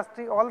multicast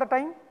tree all the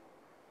time,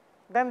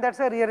 then that is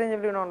a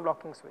rearrangeably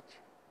non-blocking switch.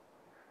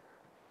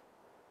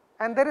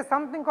 And there is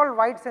something called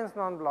wide sense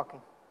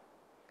non-blocking.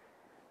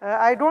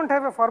 I do not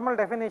have a formal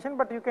definition,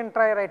 but you can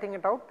try writing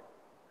it out.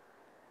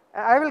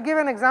 I will give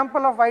an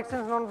example of wide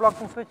sense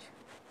non-blocking switch,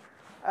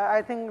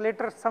 I think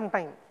later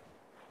sometime.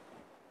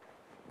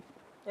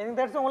 I think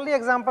that is the only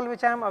example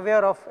which I am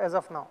aware of as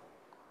of now.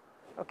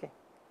 Okay.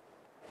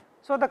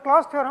 So, the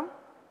clause theorem,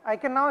 I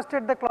can now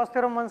state the clause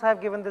theorem once I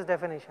have given this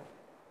definition.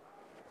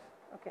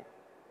 Okay.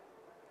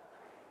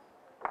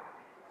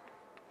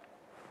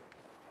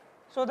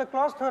 So, the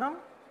clause theorem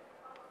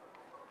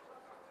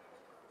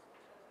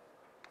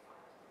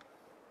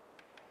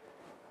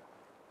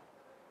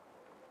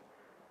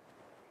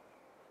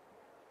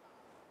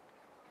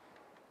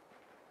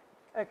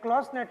a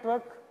closed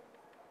network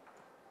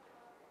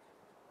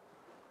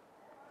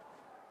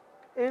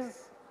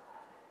is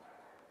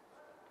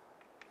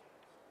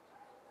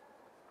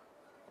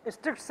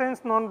strict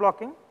sense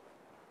non-blocking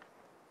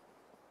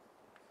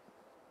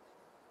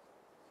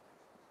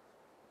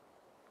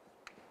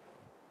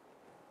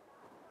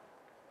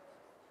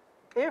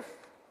if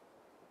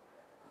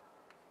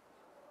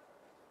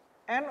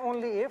and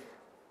only if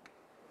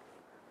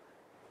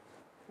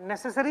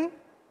necessary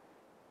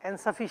and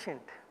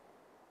sufficient.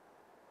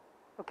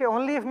 Okay,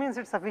 only if means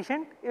it is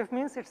sufficient, if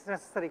means it is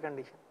necessary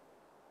condition.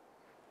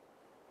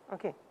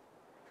 Okay.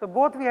 So,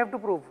 both we have to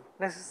prove,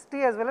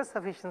 necessity as well as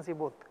sufficiency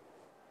both.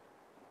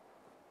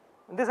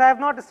 This I have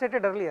not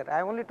stated earlier, I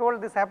have only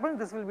told this happens,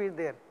 this will be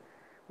there,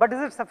 but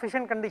is it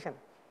sufficient condition?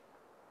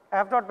 I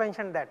have not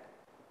mentioned that.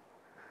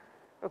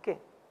 Okay.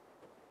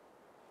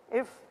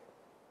 If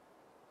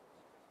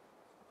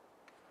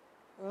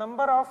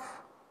number of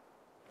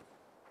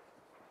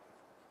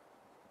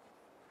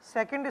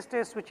second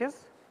stage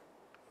switches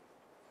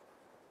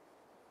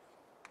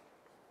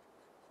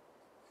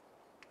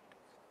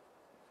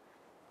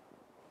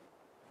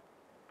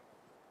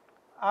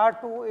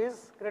R2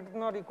 is greater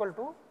than or equal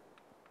to,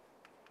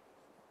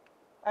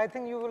 I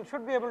think you will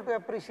should be able to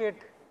appreciate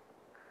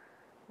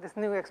this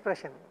new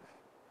expression.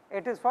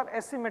 It is for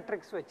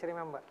asymmetric switch,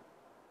 remember,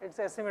 it is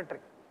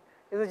asymmetric,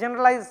 it is a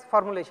generalized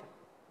formulation.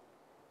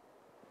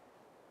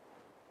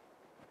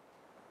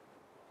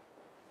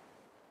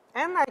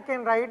 And I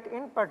can write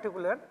in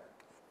particular,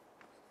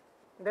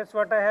 that is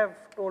what I have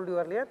told you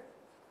earlier.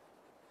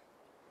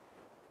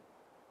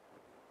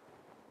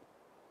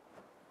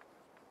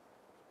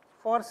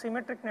 For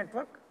symmetric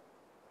network,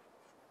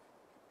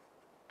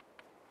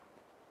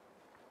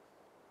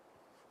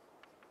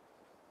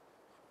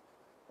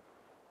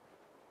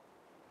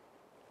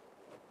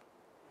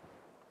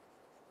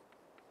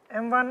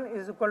 M1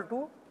 is equal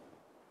to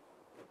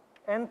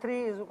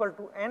N3 is equal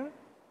to N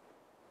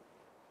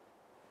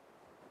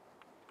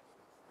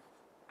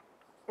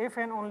if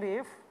and only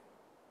if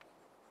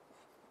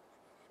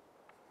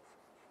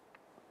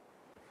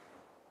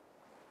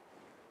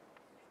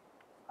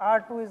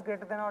R2 is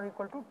greater than or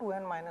equal to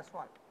 2n minus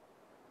 1.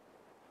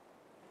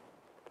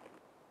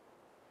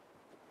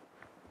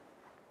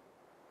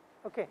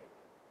 Okay.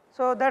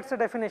 So, that is the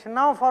definition.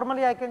 Now,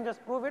 formally I can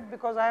just prove it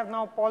because I have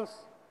now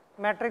Paul's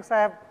matrix, I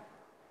have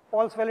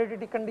Paul's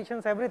validity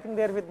conditions, everything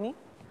there with me.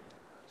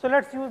 So,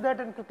 let us use that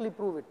and quickly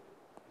prove it.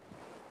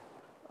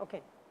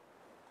 Okay.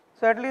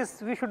 So, at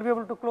least we should be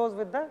able to close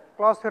with the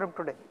clause theorem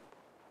today.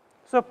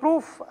 So,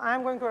 proof I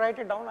am going to write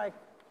it down, I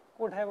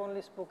could have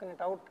only spoken it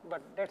out,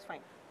 but that is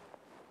fine.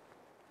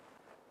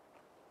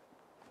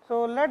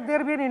 So, let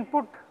there be an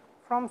input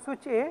from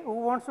switch A who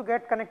wants to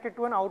get connected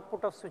to an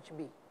output of switch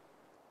B.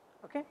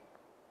 Okay.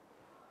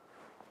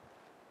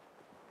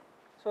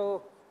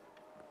 So,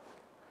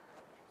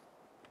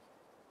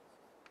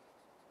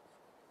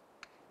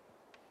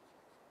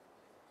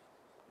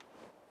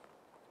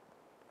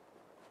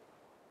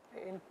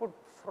 input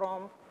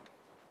from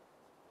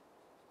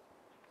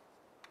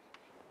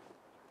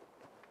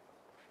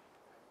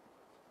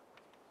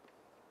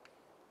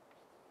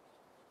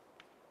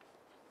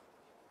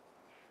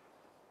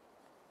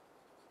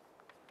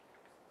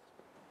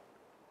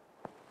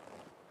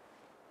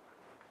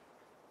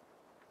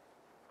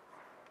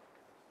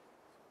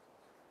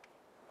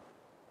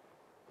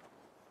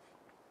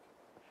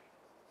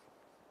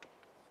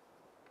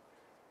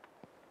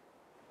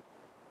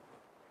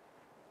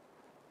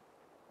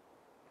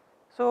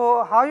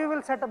So, how you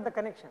will set up the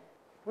connection?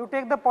 You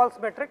take the Paul's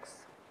matrix,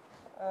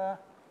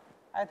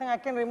 I think I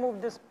can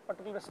remove this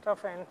particular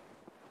stuff and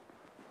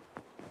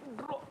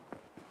draw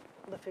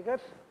the figure,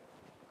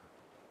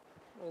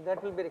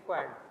 that will be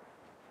required.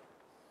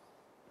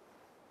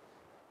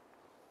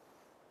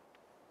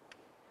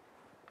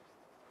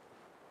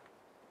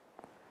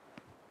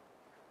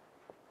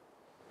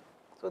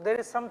 So, there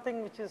is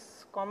something which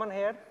is common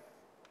here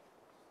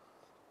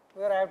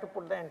where I have to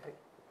put the entry.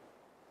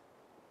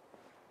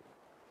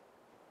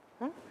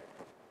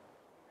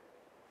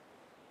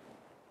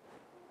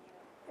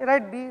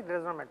 Write B,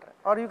 does not matter,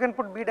 or you can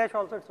put B dash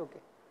also, it is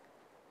okay.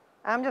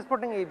 I am just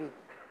putting AB.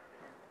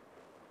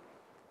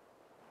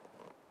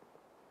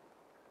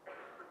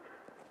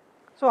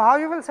 So, how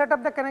you will set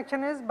up the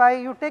connection is by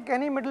you take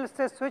any middle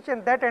stage switch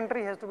and that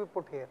entry has to be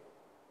put here.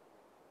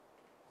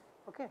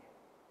 Okay.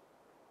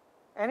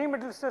 Any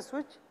middle stage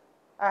switch,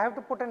 I have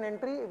to put an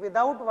entry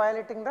without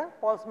violating the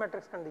Paul's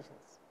matrix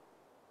conditions.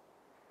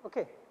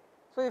 Okay.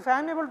 So, if I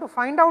am able to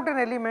find out an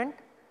element,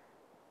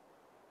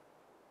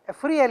 a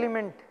free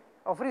element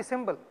or free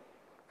symbol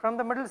from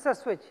the middle stage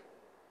switch,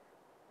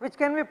 which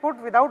can be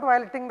put without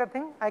violating the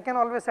thing, I can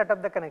always set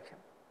up the connection.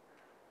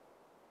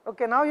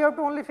 Okay. Now, you have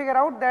to only figure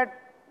out that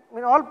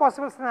in all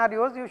possible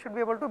scenarios, you should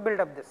be able to build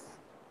up this.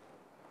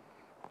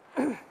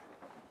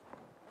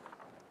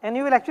 And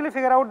you will actually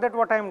figure out that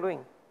what I am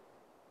doing.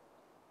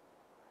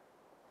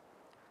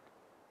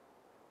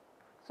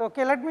 So,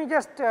 okay, let me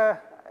just,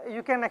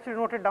 you can actually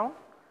note it down.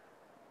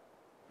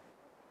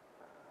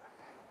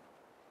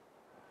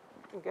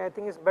 Okay, I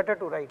think it is better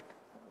to write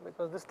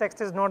because this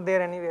text is not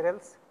there anywhere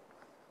else.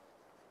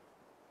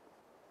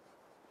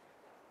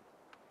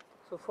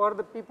 So, for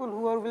the people who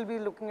will be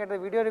looking at the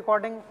video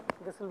recording,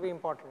 this will be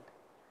important.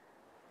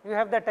 You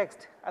have the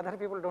text, other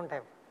people do not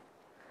have.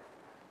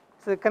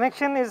 So, the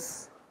connection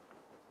is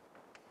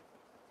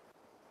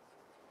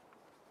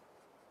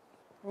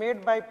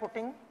made by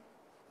putting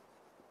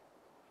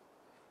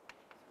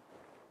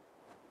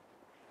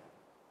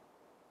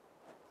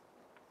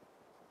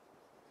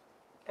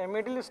a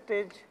middle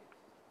stage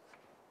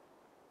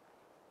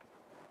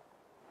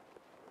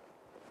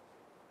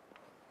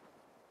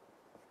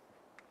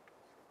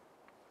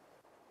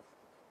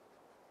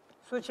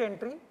switch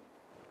entry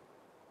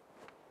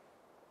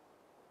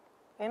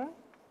in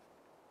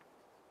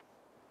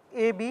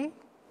AB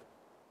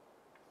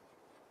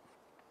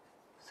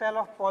cell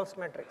of pulse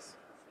matrix.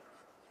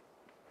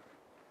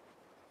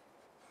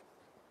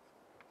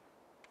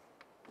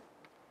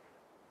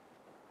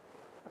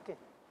 Okay,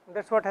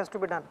 that is what has to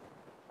be done.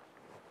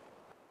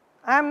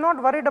 I am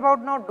not worried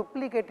about now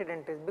duplicated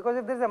entries, because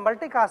if there is a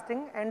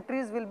multicasting,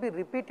 entries will be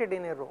repeated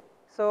in a row.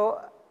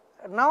 So,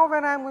 now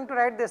when I am going to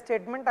write the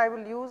statement, I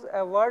will use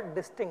a word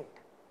distinct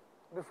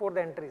before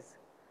the entries.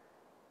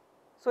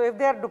 So, if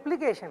they are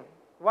duplication,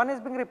 one is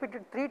being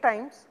repeated 3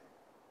 times,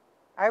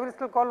 I will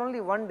still call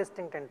only one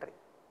distinct entry.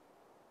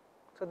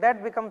 So,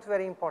 that becomes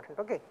very important.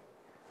 Okay.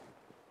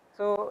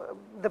 So,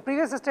 the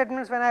previous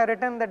statements, when I have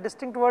written the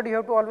distinct word, you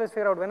have to always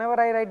figure out whenever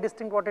I write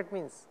distinct what it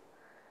means,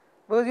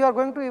 because you are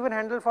going to even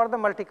handle for the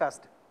multicast.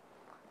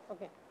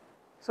 Okay.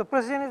 So,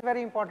 precision is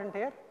very important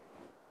here.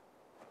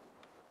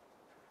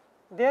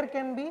 There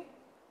can be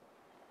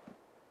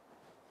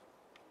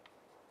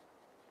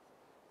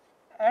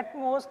at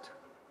most,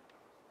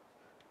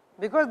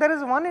 because there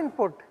is one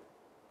input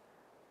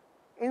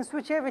in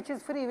switch A which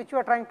is free, which you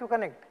are trying to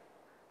connect.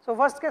 So,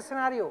 worst case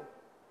scenario,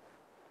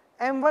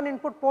 M1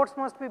 input ports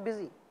must be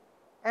busy,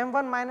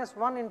 M1 minus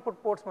 1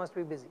 input ports must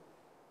be busy.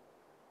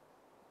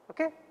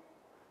 Okay.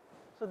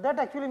 So, that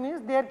actually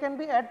means there can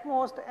be at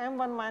most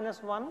M1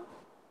 minus 1.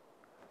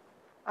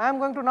 I am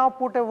going to now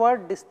put a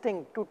word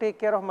distinct to take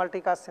care of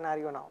multicast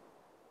scenario now.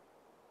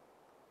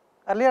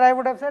 Earlier I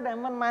would have said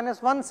M1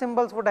 minus 1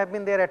 symbols would have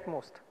been there at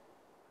most.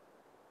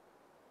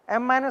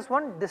 M minus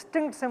 1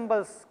 distinct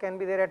symbols can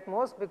be there at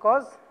most,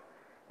 because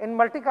in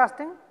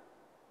multicasting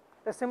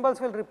the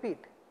symbols will repeat.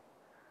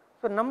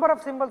 So, number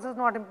of symbols is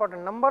not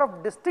important, number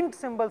of distinct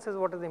symbols is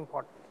what is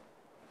important.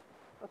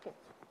 Okay.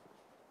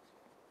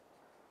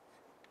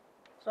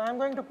 So, I am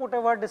going to put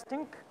a word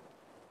distinct.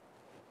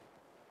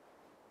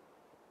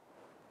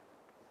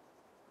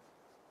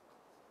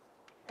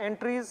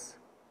 Entries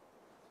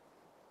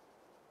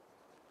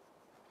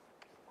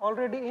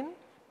already in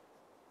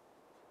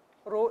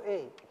row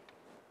A.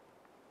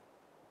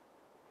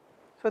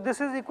 So, this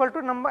is equal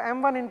to number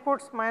M1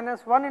 inputs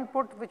minus 1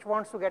 input which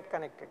wants to get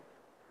connected.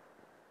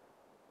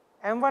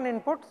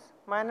 M1 inputs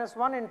minus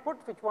 1 input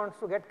which wants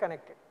to get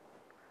connected.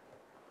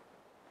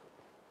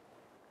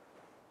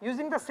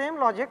 Using the same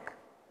logic,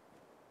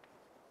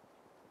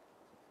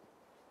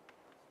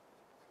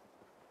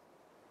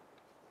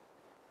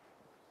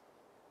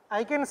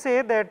 I can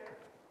say that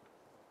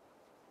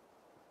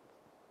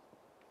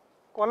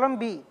column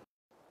B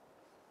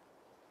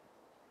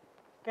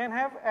can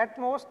have at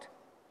most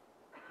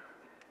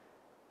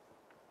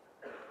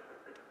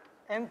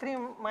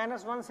N3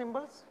 minus 1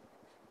 symbols,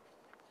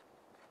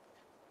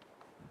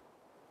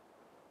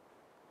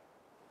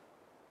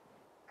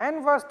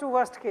 and worst to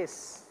worst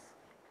case,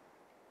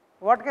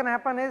 what can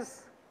happen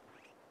is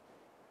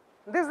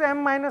this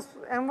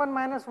M1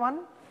 minus 1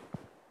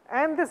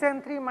 and this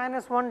N3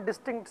 minus 1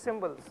 distinct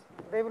symbols,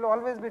 they will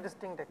always be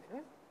distinct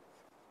actually,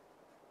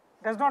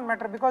 does not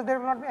matter, because there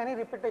will not be any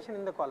repetition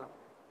in the column.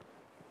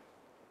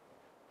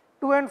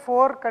 2 and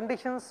 4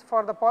 conditions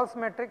for the pulse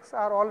matrix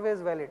are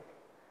always valid,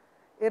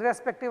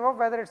 irrespective of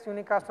whether it is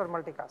unicast or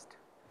multicast.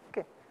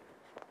 Okay.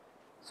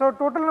 So,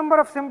 total number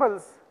of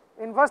symbols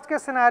in worst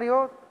case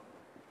scenario,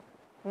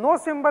 no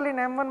symbol in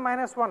M1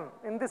 minus 1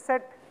 in this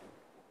set,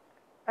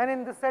 and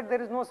in this set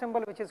there is no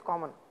symbol which is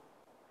common.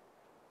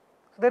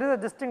 So, there is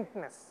a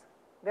distinctness,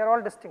 they are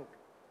all distinct.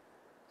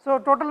 So,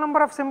 total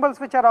number of symbols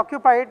which are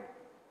occupied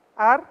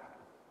are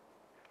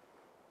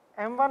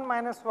M1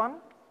 minus 1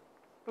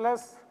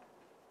 plus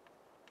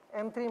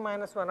M3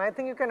 minus 1. I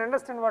think you can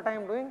understand what I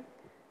am doing,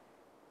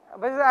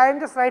 but I am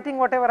just writing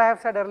whatever I have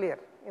said earlier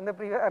in the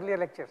earlier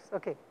lectures.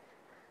 Okay.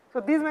 So,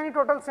 these many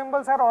total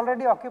symbols are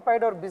already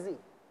occupied or busy.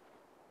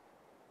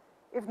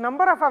 If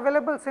number of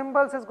available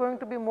symbols is going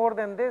to be more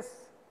than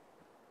this,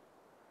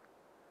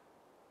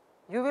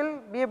 you will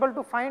be able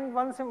to find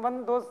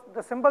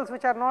the symbols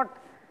which are not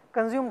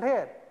consumed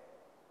here,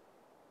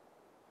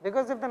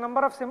 because if the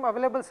number of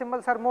available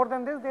symbols are more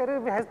than this,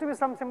 there has to be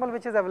some symbol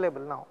which is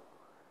available now,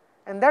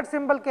 and that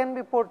symbol can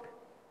be put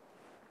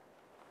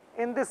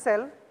in this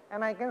cell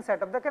and I can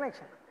set up the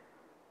connection,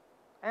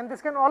 and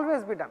this can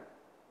always be done.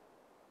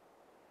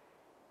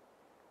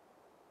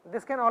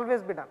 This can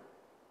always be done.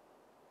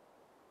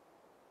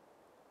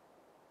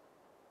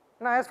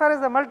 Now, as far as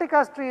the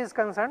multicast tree is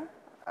concerned,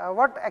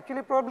 what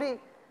actually probably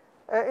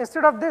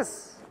instead of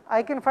this,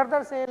 I can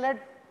further say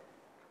let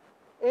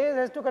A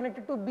has to connect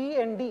it to B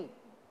and D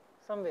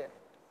somewhere.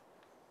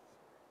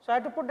 So, I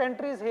have to put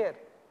entries here.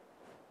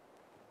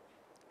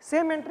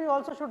 Same entry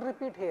also should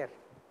repeat here.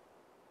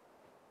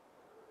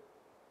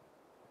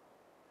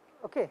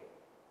 Okay.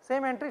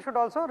 Same entry should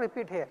also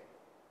repeat here.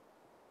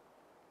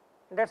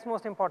 That is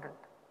most important.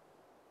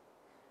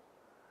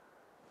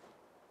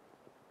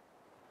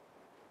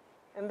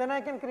 And then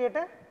I can create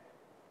a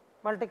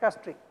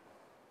multicast tree.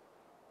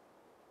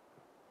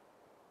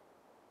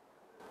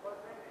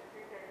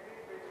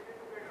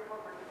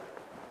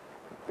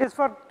 Is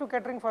for to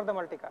catering for the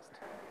multicast.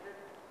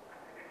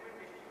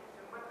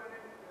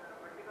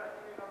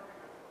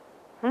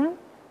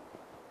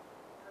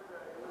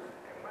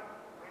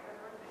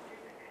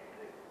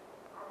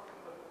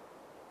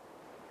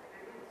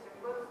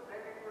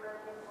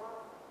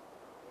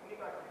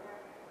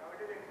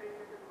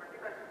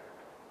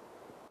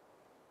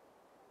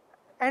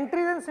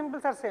 entries and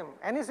symbols are same.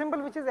 Any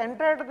symbol which is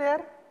entered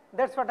there,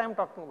 that is what I am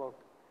talking about.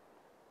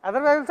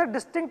 Otherwise, I will say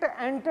distinct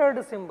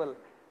entered symbol.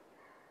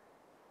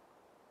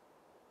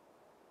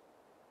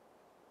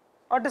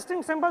 Or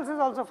distinct symbols is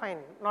also fine,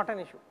 not an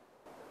issue.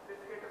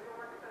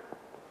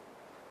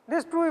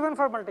 This is true even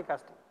for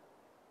multicasting.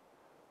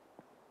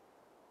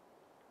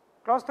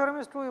 Clause theorem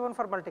is true even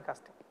for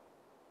multicasting.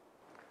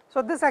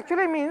 So, this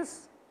actually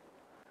means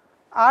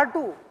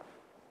R2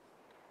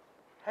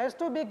 has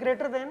to be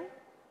greater than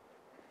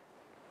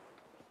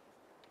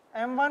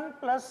M1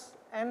 plus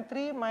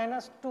N3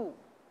 minus 2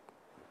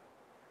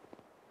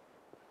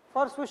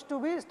 for switch to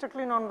be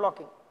strictly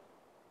non-blocking,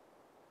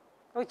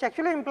 which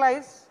actually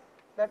implies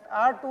that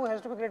R2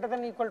 has to be greater than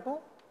or equal to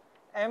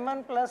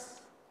M1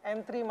 plus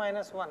N3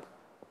 minus 1.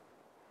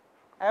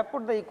 I have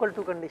put the equal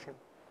to condition,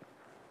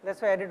 that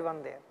is why I added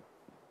 1 there.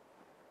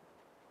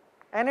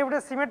 And if it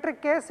is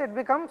symmetric case, it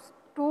becomes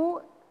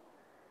 2m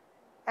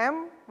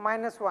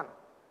minus 1,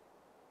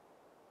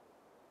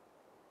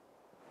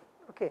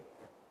 okay,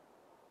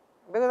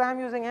 because I am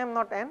using m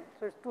not n,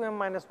 so it is 2m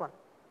minus 1.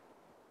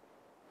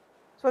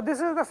 So,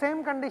 this is the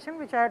same condition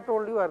which I had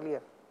told you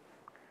earlier.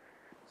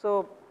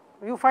 So,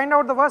 you find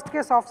out the worst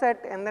case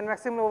offset and then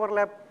maximum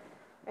overlap,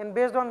 and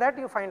based on that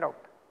you find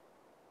out.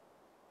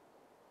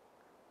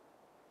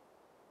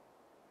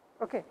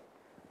 Okay.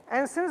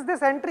 And since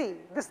this entry,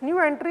 this new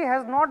entry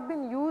has not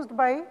been used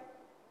by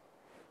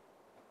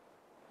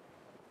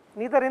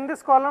neither in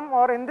this column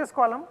or in this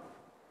column,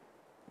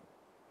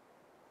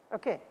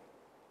 okay.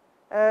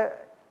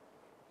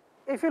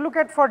 If you look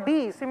at for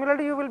D,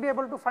 similarly you will be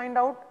able to find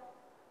out,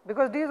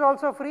 because D is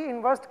also free,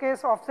 in worst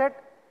case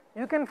offset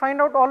you can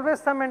find out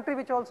always some entry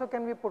which also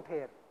can be put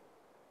here.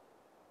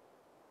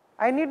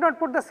 I need not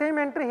put the same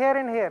entry here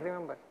and here,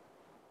 remember.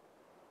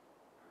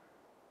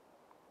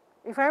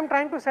 If I am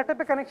trying to set up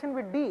a connection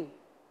with D,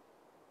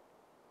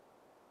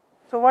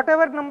 so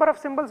whatever number of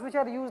symbols which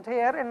are used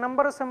here and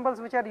number of symbols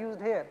which are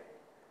used here,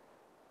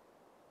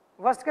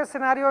 worst case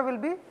scenario will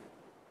be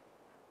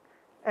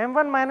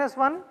M1 minus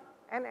 1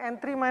 and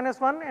N3 minus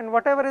 1, and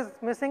whatever is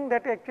missing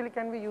that actually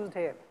can be used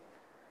here.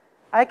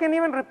 I can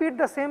even repeat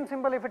the same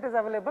symbol if it is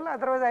available,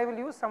 otherwise I will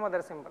use some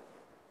other symbol.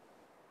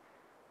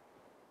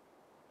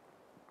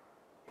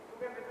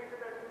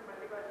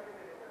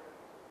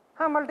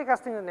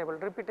 Multicasting is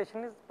enabled,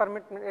 repetition is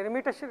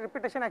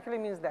repetition actually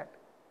means that.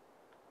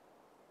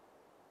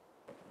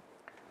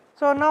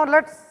 So, now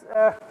let us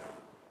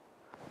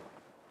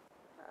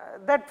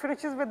that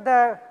finishes with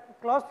the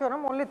clause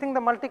theorem. Only thing, the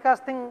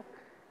multicasting,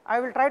 I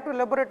will try to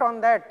elaborate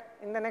on that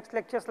in the next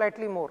lecture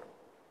slightly more.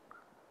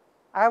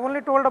 I have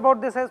only told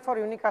about this as for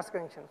unicast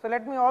connection. So,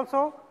 let me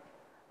also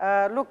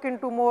look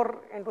into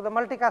more into the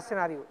multicast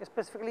scenario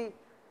specifically,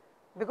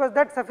 because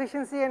that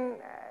sufficiency and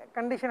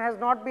condition has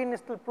not been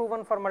still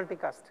proven for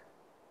multicast.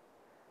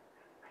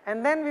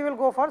 And then we will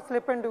go for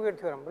slip and Duet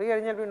theorem,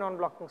 rearrangeable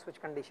non-blocking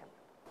switch condition.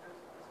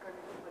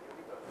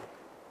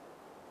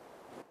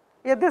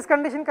 Yeah, this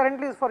condition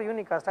currently is for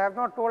unicast. I have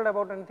not told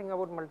about anything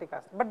about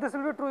multicast, but this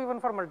will be true even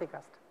for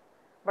multicast,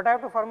 but I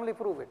have to formally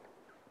prove it.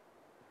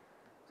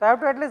 So, I have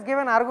to at least give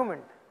an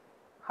argument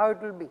how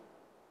it will be,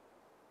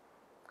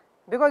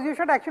 because you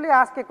should actually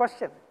ask a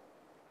question.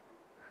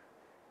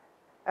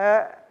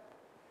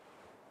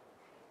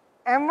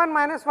 M1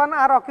 minus 1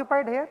 are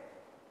occupied here.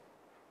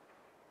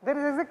 There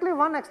is exactly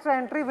one extra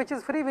entry which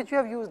is free, which you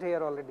have used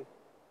here already.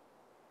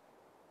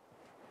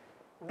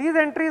 These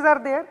entries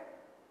are there,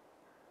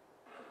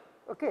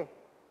 okay.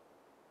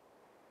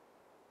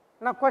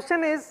 Now,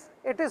 question is,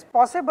 it is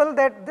possible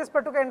that this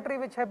particular entry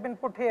which have been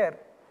put here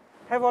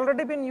have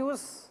already been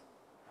used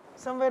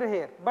somewhere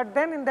here, but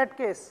then in that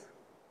case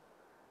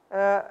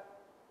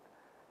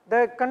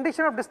the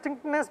condition of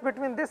distinctness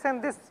between this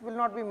and this will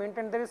not be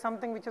maintained. There is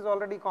something which is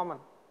already common,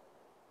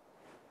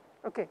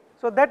 okay.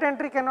 So, that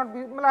entry cannot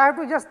be, I have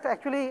to just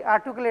actually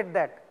articulate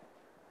that.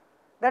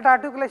 That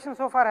articulation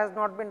so far has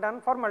not been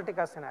done for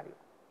multicast scenario.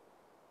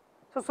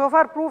 So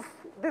far proof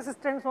this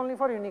stands only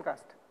for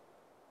unicast.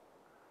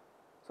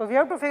 So, we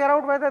have to figure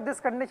out whether this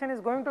condition is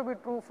going to be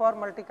true for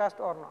multicast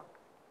or not.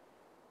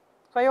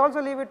 So, I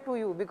also leave it to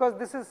you, because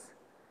this is,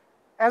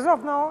 as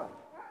of now,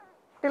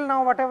 till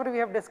now whatever we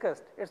have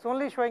discussed, it is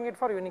only showing it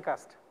for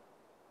unicast.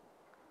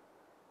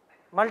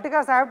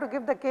 Multicast, I have to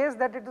give the case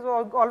that it is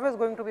always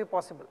going to be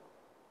possible,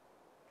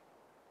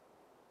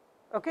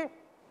 okay.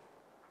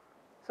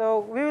 So,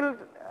 we will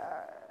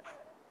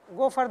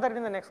go further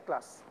in the next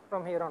class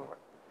from here onward.